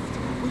left.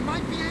 We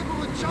might be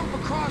able to jump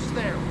across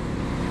there.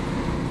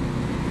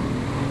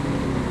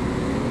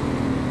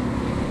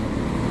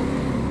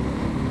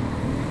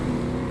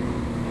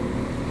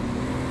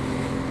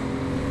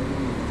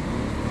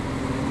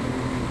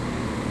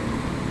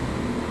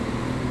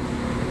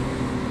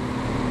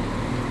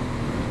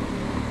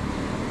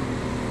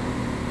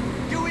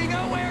 Do we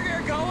know where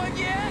they're going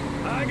yet?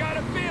 I got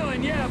a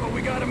feeling, yeah, but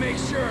we gotta make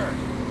sure.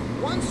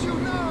 Once you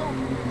know,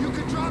 you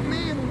could drop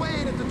me and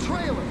Wade at the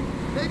trailer.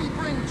 Maybe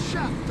bring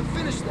Chef to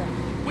finish that.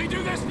 We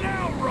do this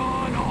now,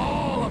 Ron,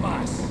 all of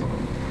us.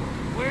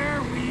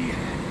 Where we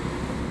headed?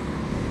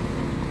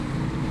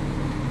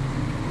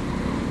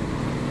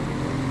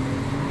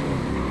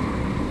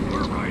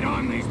 We're right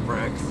on these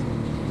bricks.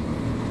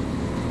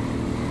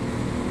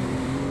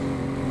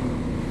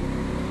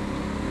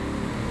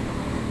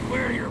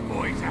 Where are your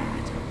boys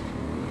at?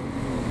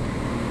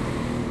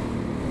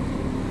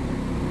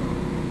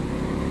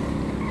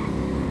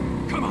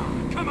 Come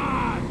on, come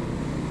on!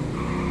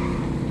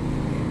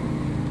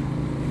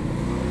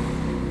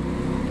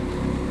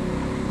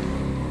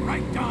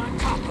 Right on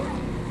top of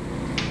them.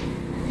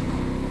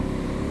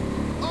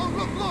 Oh,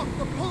 look,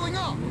 they're pulling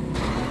up.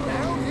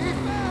 Down he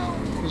fell.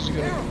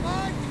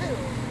 Terrified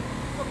kill.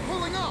 They're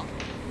pulling up.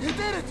 You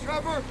did it,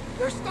 Trevor.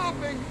 They're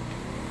stopping.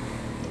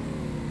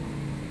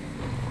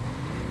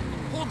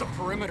 Hold the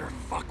perimeter,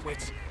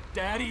 fuckwits.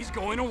 Daddy's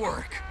going to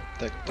work.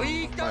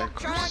 Please don't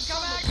try and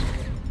come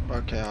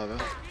back. Okay abi. You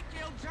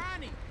killed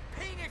Johnny.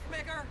 Penis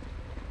picker.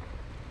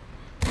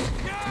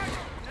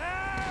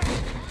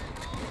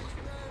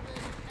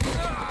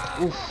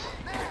 Uf.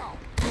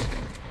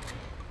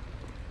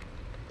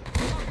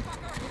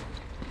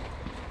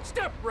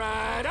 Step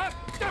right up!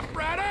 Step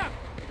right up!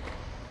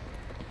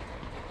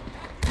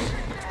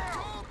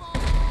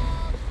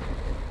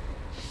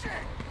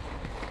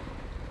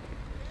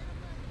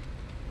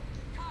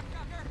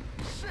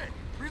 Shit,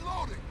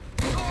 reloading.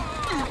 Come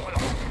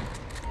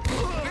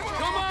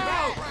on!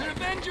 And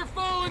avenge your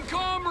fallen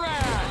comrade!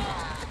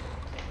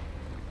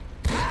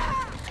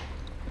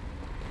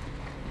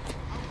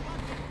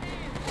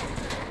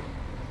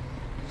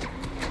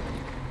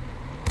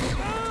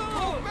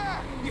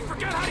 You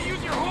forget how to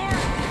use your horn?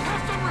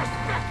 Have some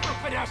respect for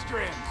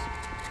pedestrians!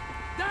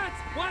 That's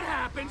what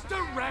happens to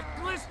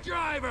reckless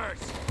drivers!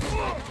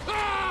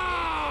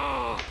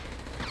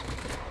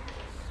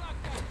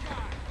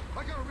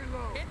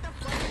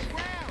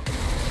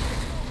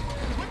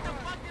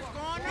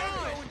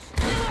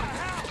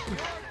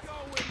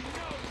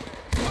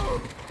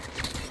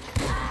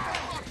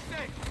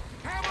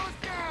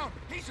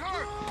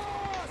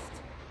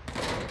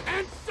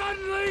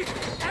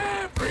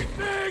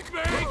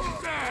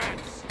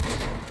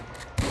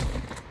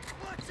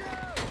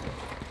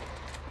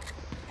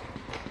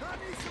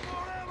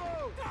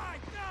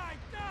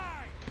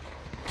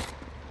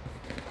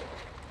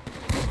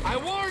 I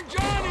warned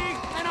Johnny,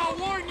 and I'll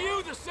warn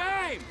you the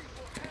same!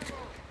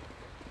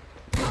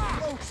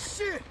 Oh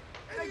shit!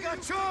 They got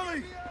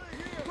Charlie!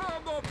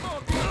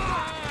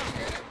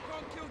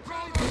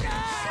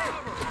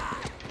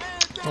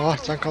 Ah,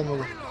 sen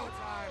kalmadı.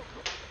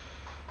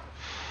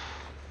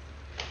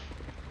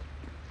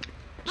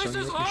 This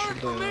is hard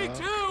for me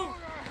too!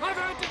 I've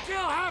had to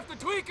kill half the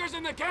tweakers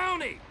in the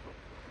county!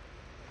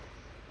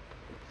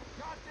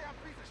 Goddamn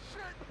piece of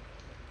shit!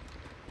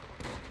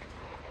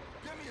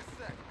 Give me a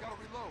sec, gotta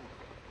reload.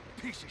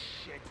 Piece of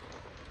shit.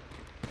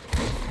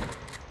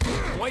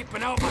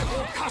 Wiping out my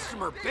whole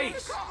customer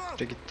base!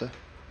 Biri gitti.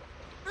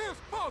 It's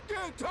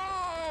fucking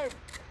time!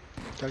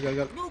 Gel gel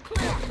gel.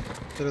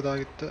 Biri daha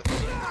gitti.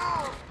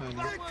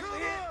 Aynen.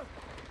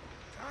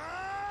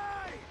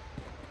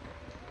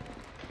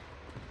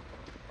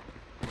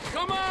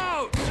 Come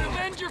out and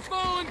avenge your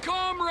fallen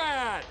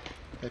comrade!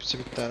 Hepsi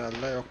bitti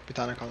herhalde. Yok, bir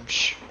tane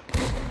kalmış.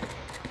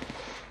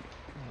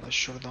 Orada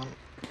şuradan.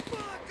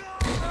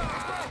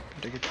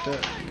 Biri gitti.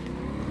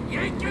 You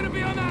ain't gonna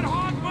be on that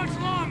hog much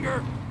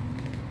longer!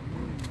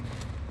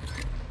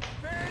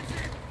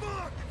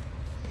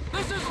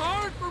 This is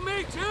hard for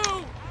me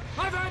too!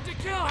 I've had to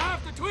kill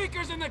half the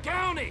tweakers in the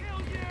county!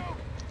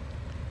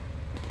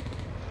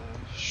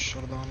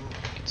 Şuradan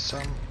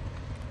gitsem.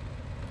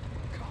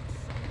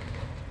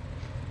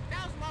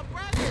 Now's my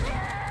brother!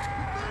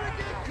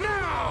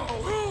 Now,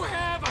 who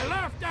have I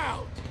left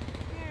out?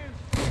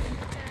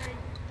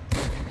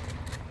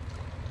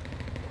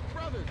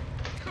 Brothers,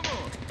 come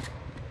on!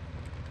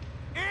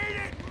 Eat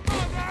it,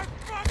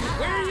 motherfucker!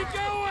 Where are you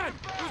going?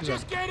 It's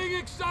just getting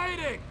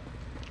exciting!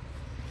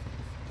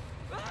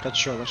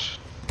 Kaçıyorlar.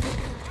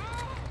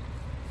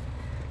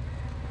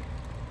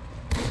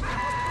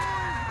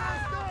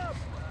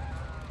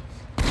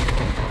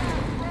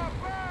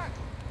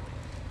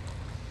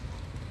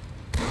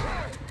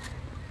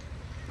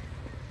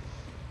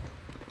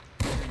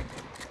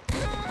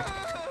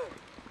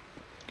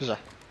 Güzel.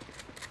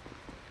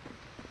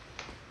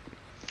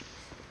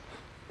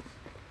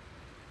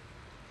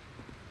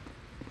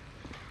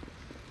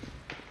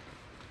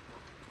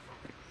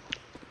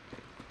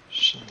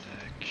 Şimdi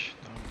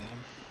devam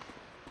edelim.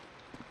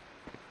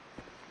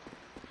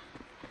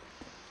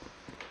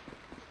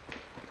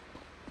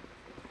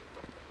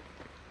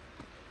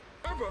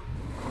 Trevor!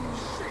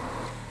 Shit!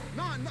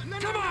 No,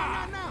 Come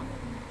on!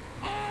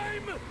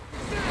 I'm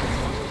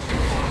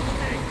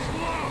stay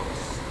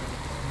close!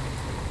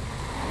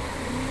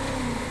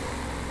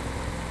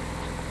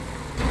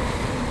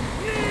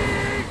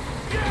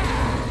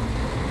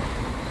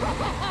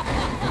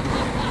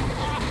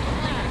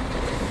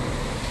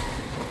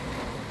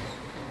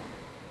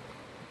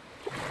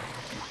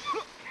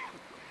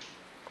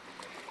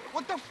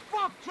 What the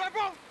fuck,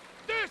 Trevor?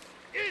 This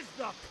is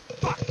the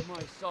fuck,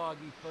 my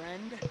soggy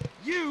friend.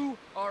 You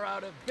are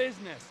out of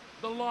business.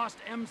 The Lost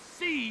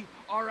MC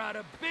are out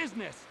of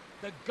business.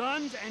 The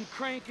guns and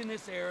crank in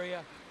this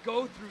area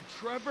go through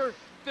Trevor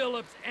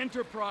Phillips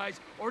Enterprise,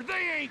 or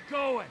they ain't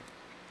going.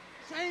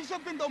 Saying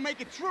something don't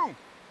make it true.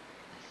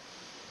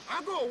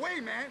 I'll go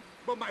away, man,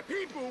 but my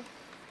people,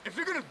 if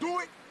you're gonna do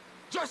it,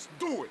 just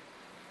do it.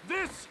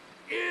 This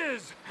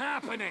is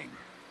happening.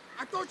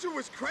 I thought you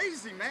was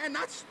crazy, man,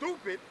 not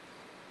stupid.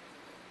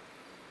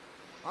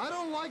 I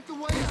don't like the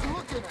way he's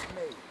looking at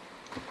me.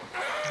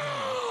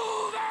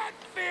 Oh, that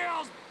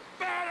feels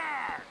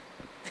better!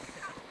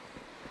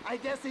 I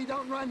guess he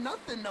don't run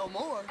nothing no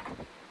more.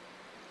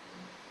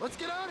 Let's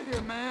get out of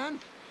here, man.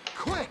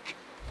 Quick!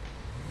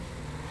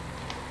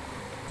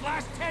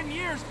 Last 10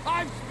 years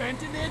I've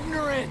spent in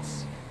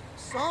ignorance.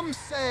 Some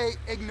say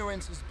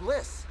ignorance is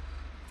bliss.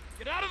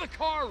 Get out of the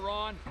car,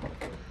 Ron.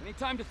 Any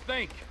time to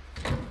think.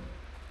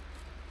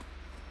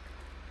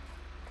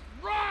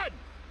 Run!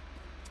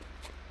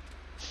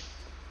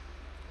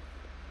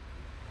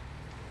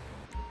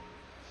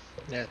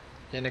 Evet,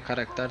 yeni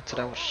karakter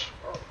Trevor.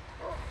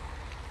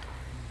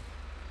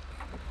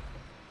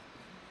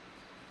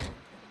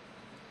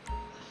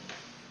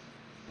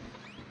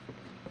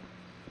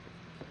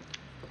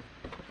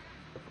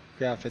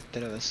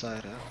 Kıyafetleri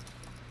vesaire.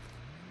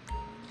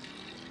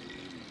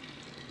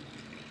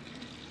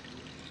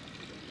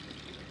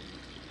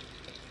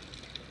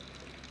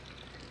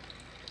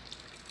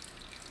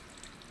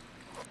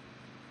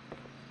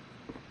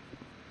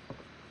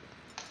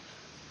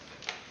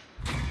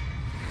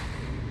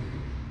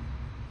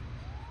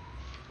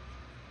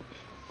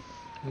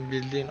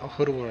 Bildiğin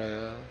ahır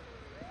buraya.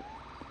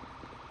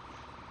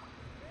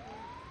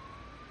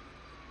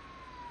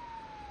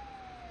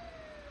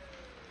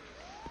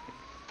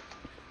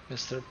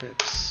 Mr.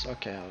 Pips.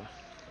 Okey abi.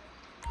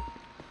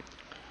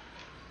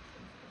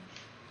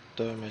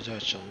 Dövmeci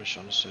açılmış,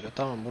 onu söyle.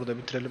 Tamam, burada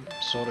bitirelim.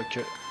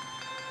 Sonraki...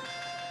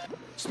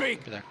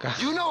 Speak. Bir dakika.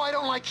 You know I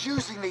don't like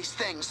using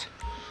these things.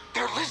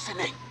 They're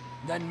listening.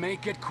 Then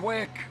make it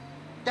quick.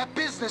 That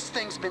business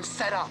thing's been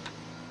set up.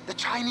 The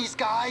Chinese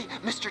guy,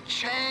 Mr.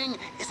 Chang,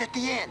 is at the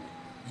inn.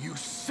 You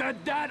said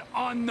that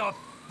on the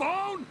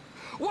phone?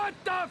 What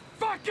the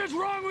fuck is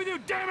wrong with you,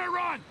 damn it,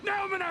 Ron?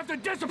 Now I'm gonna have to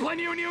discipline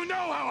you, and you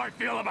know how I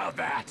feel about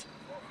that.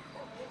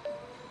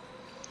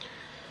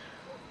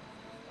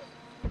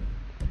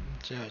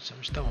 Şey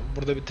açılmış. Tamam.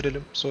 Burada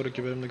bitirelim.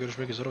 Sonraki bölümde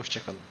görüşmek üzere.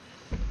 Hoşçakalın.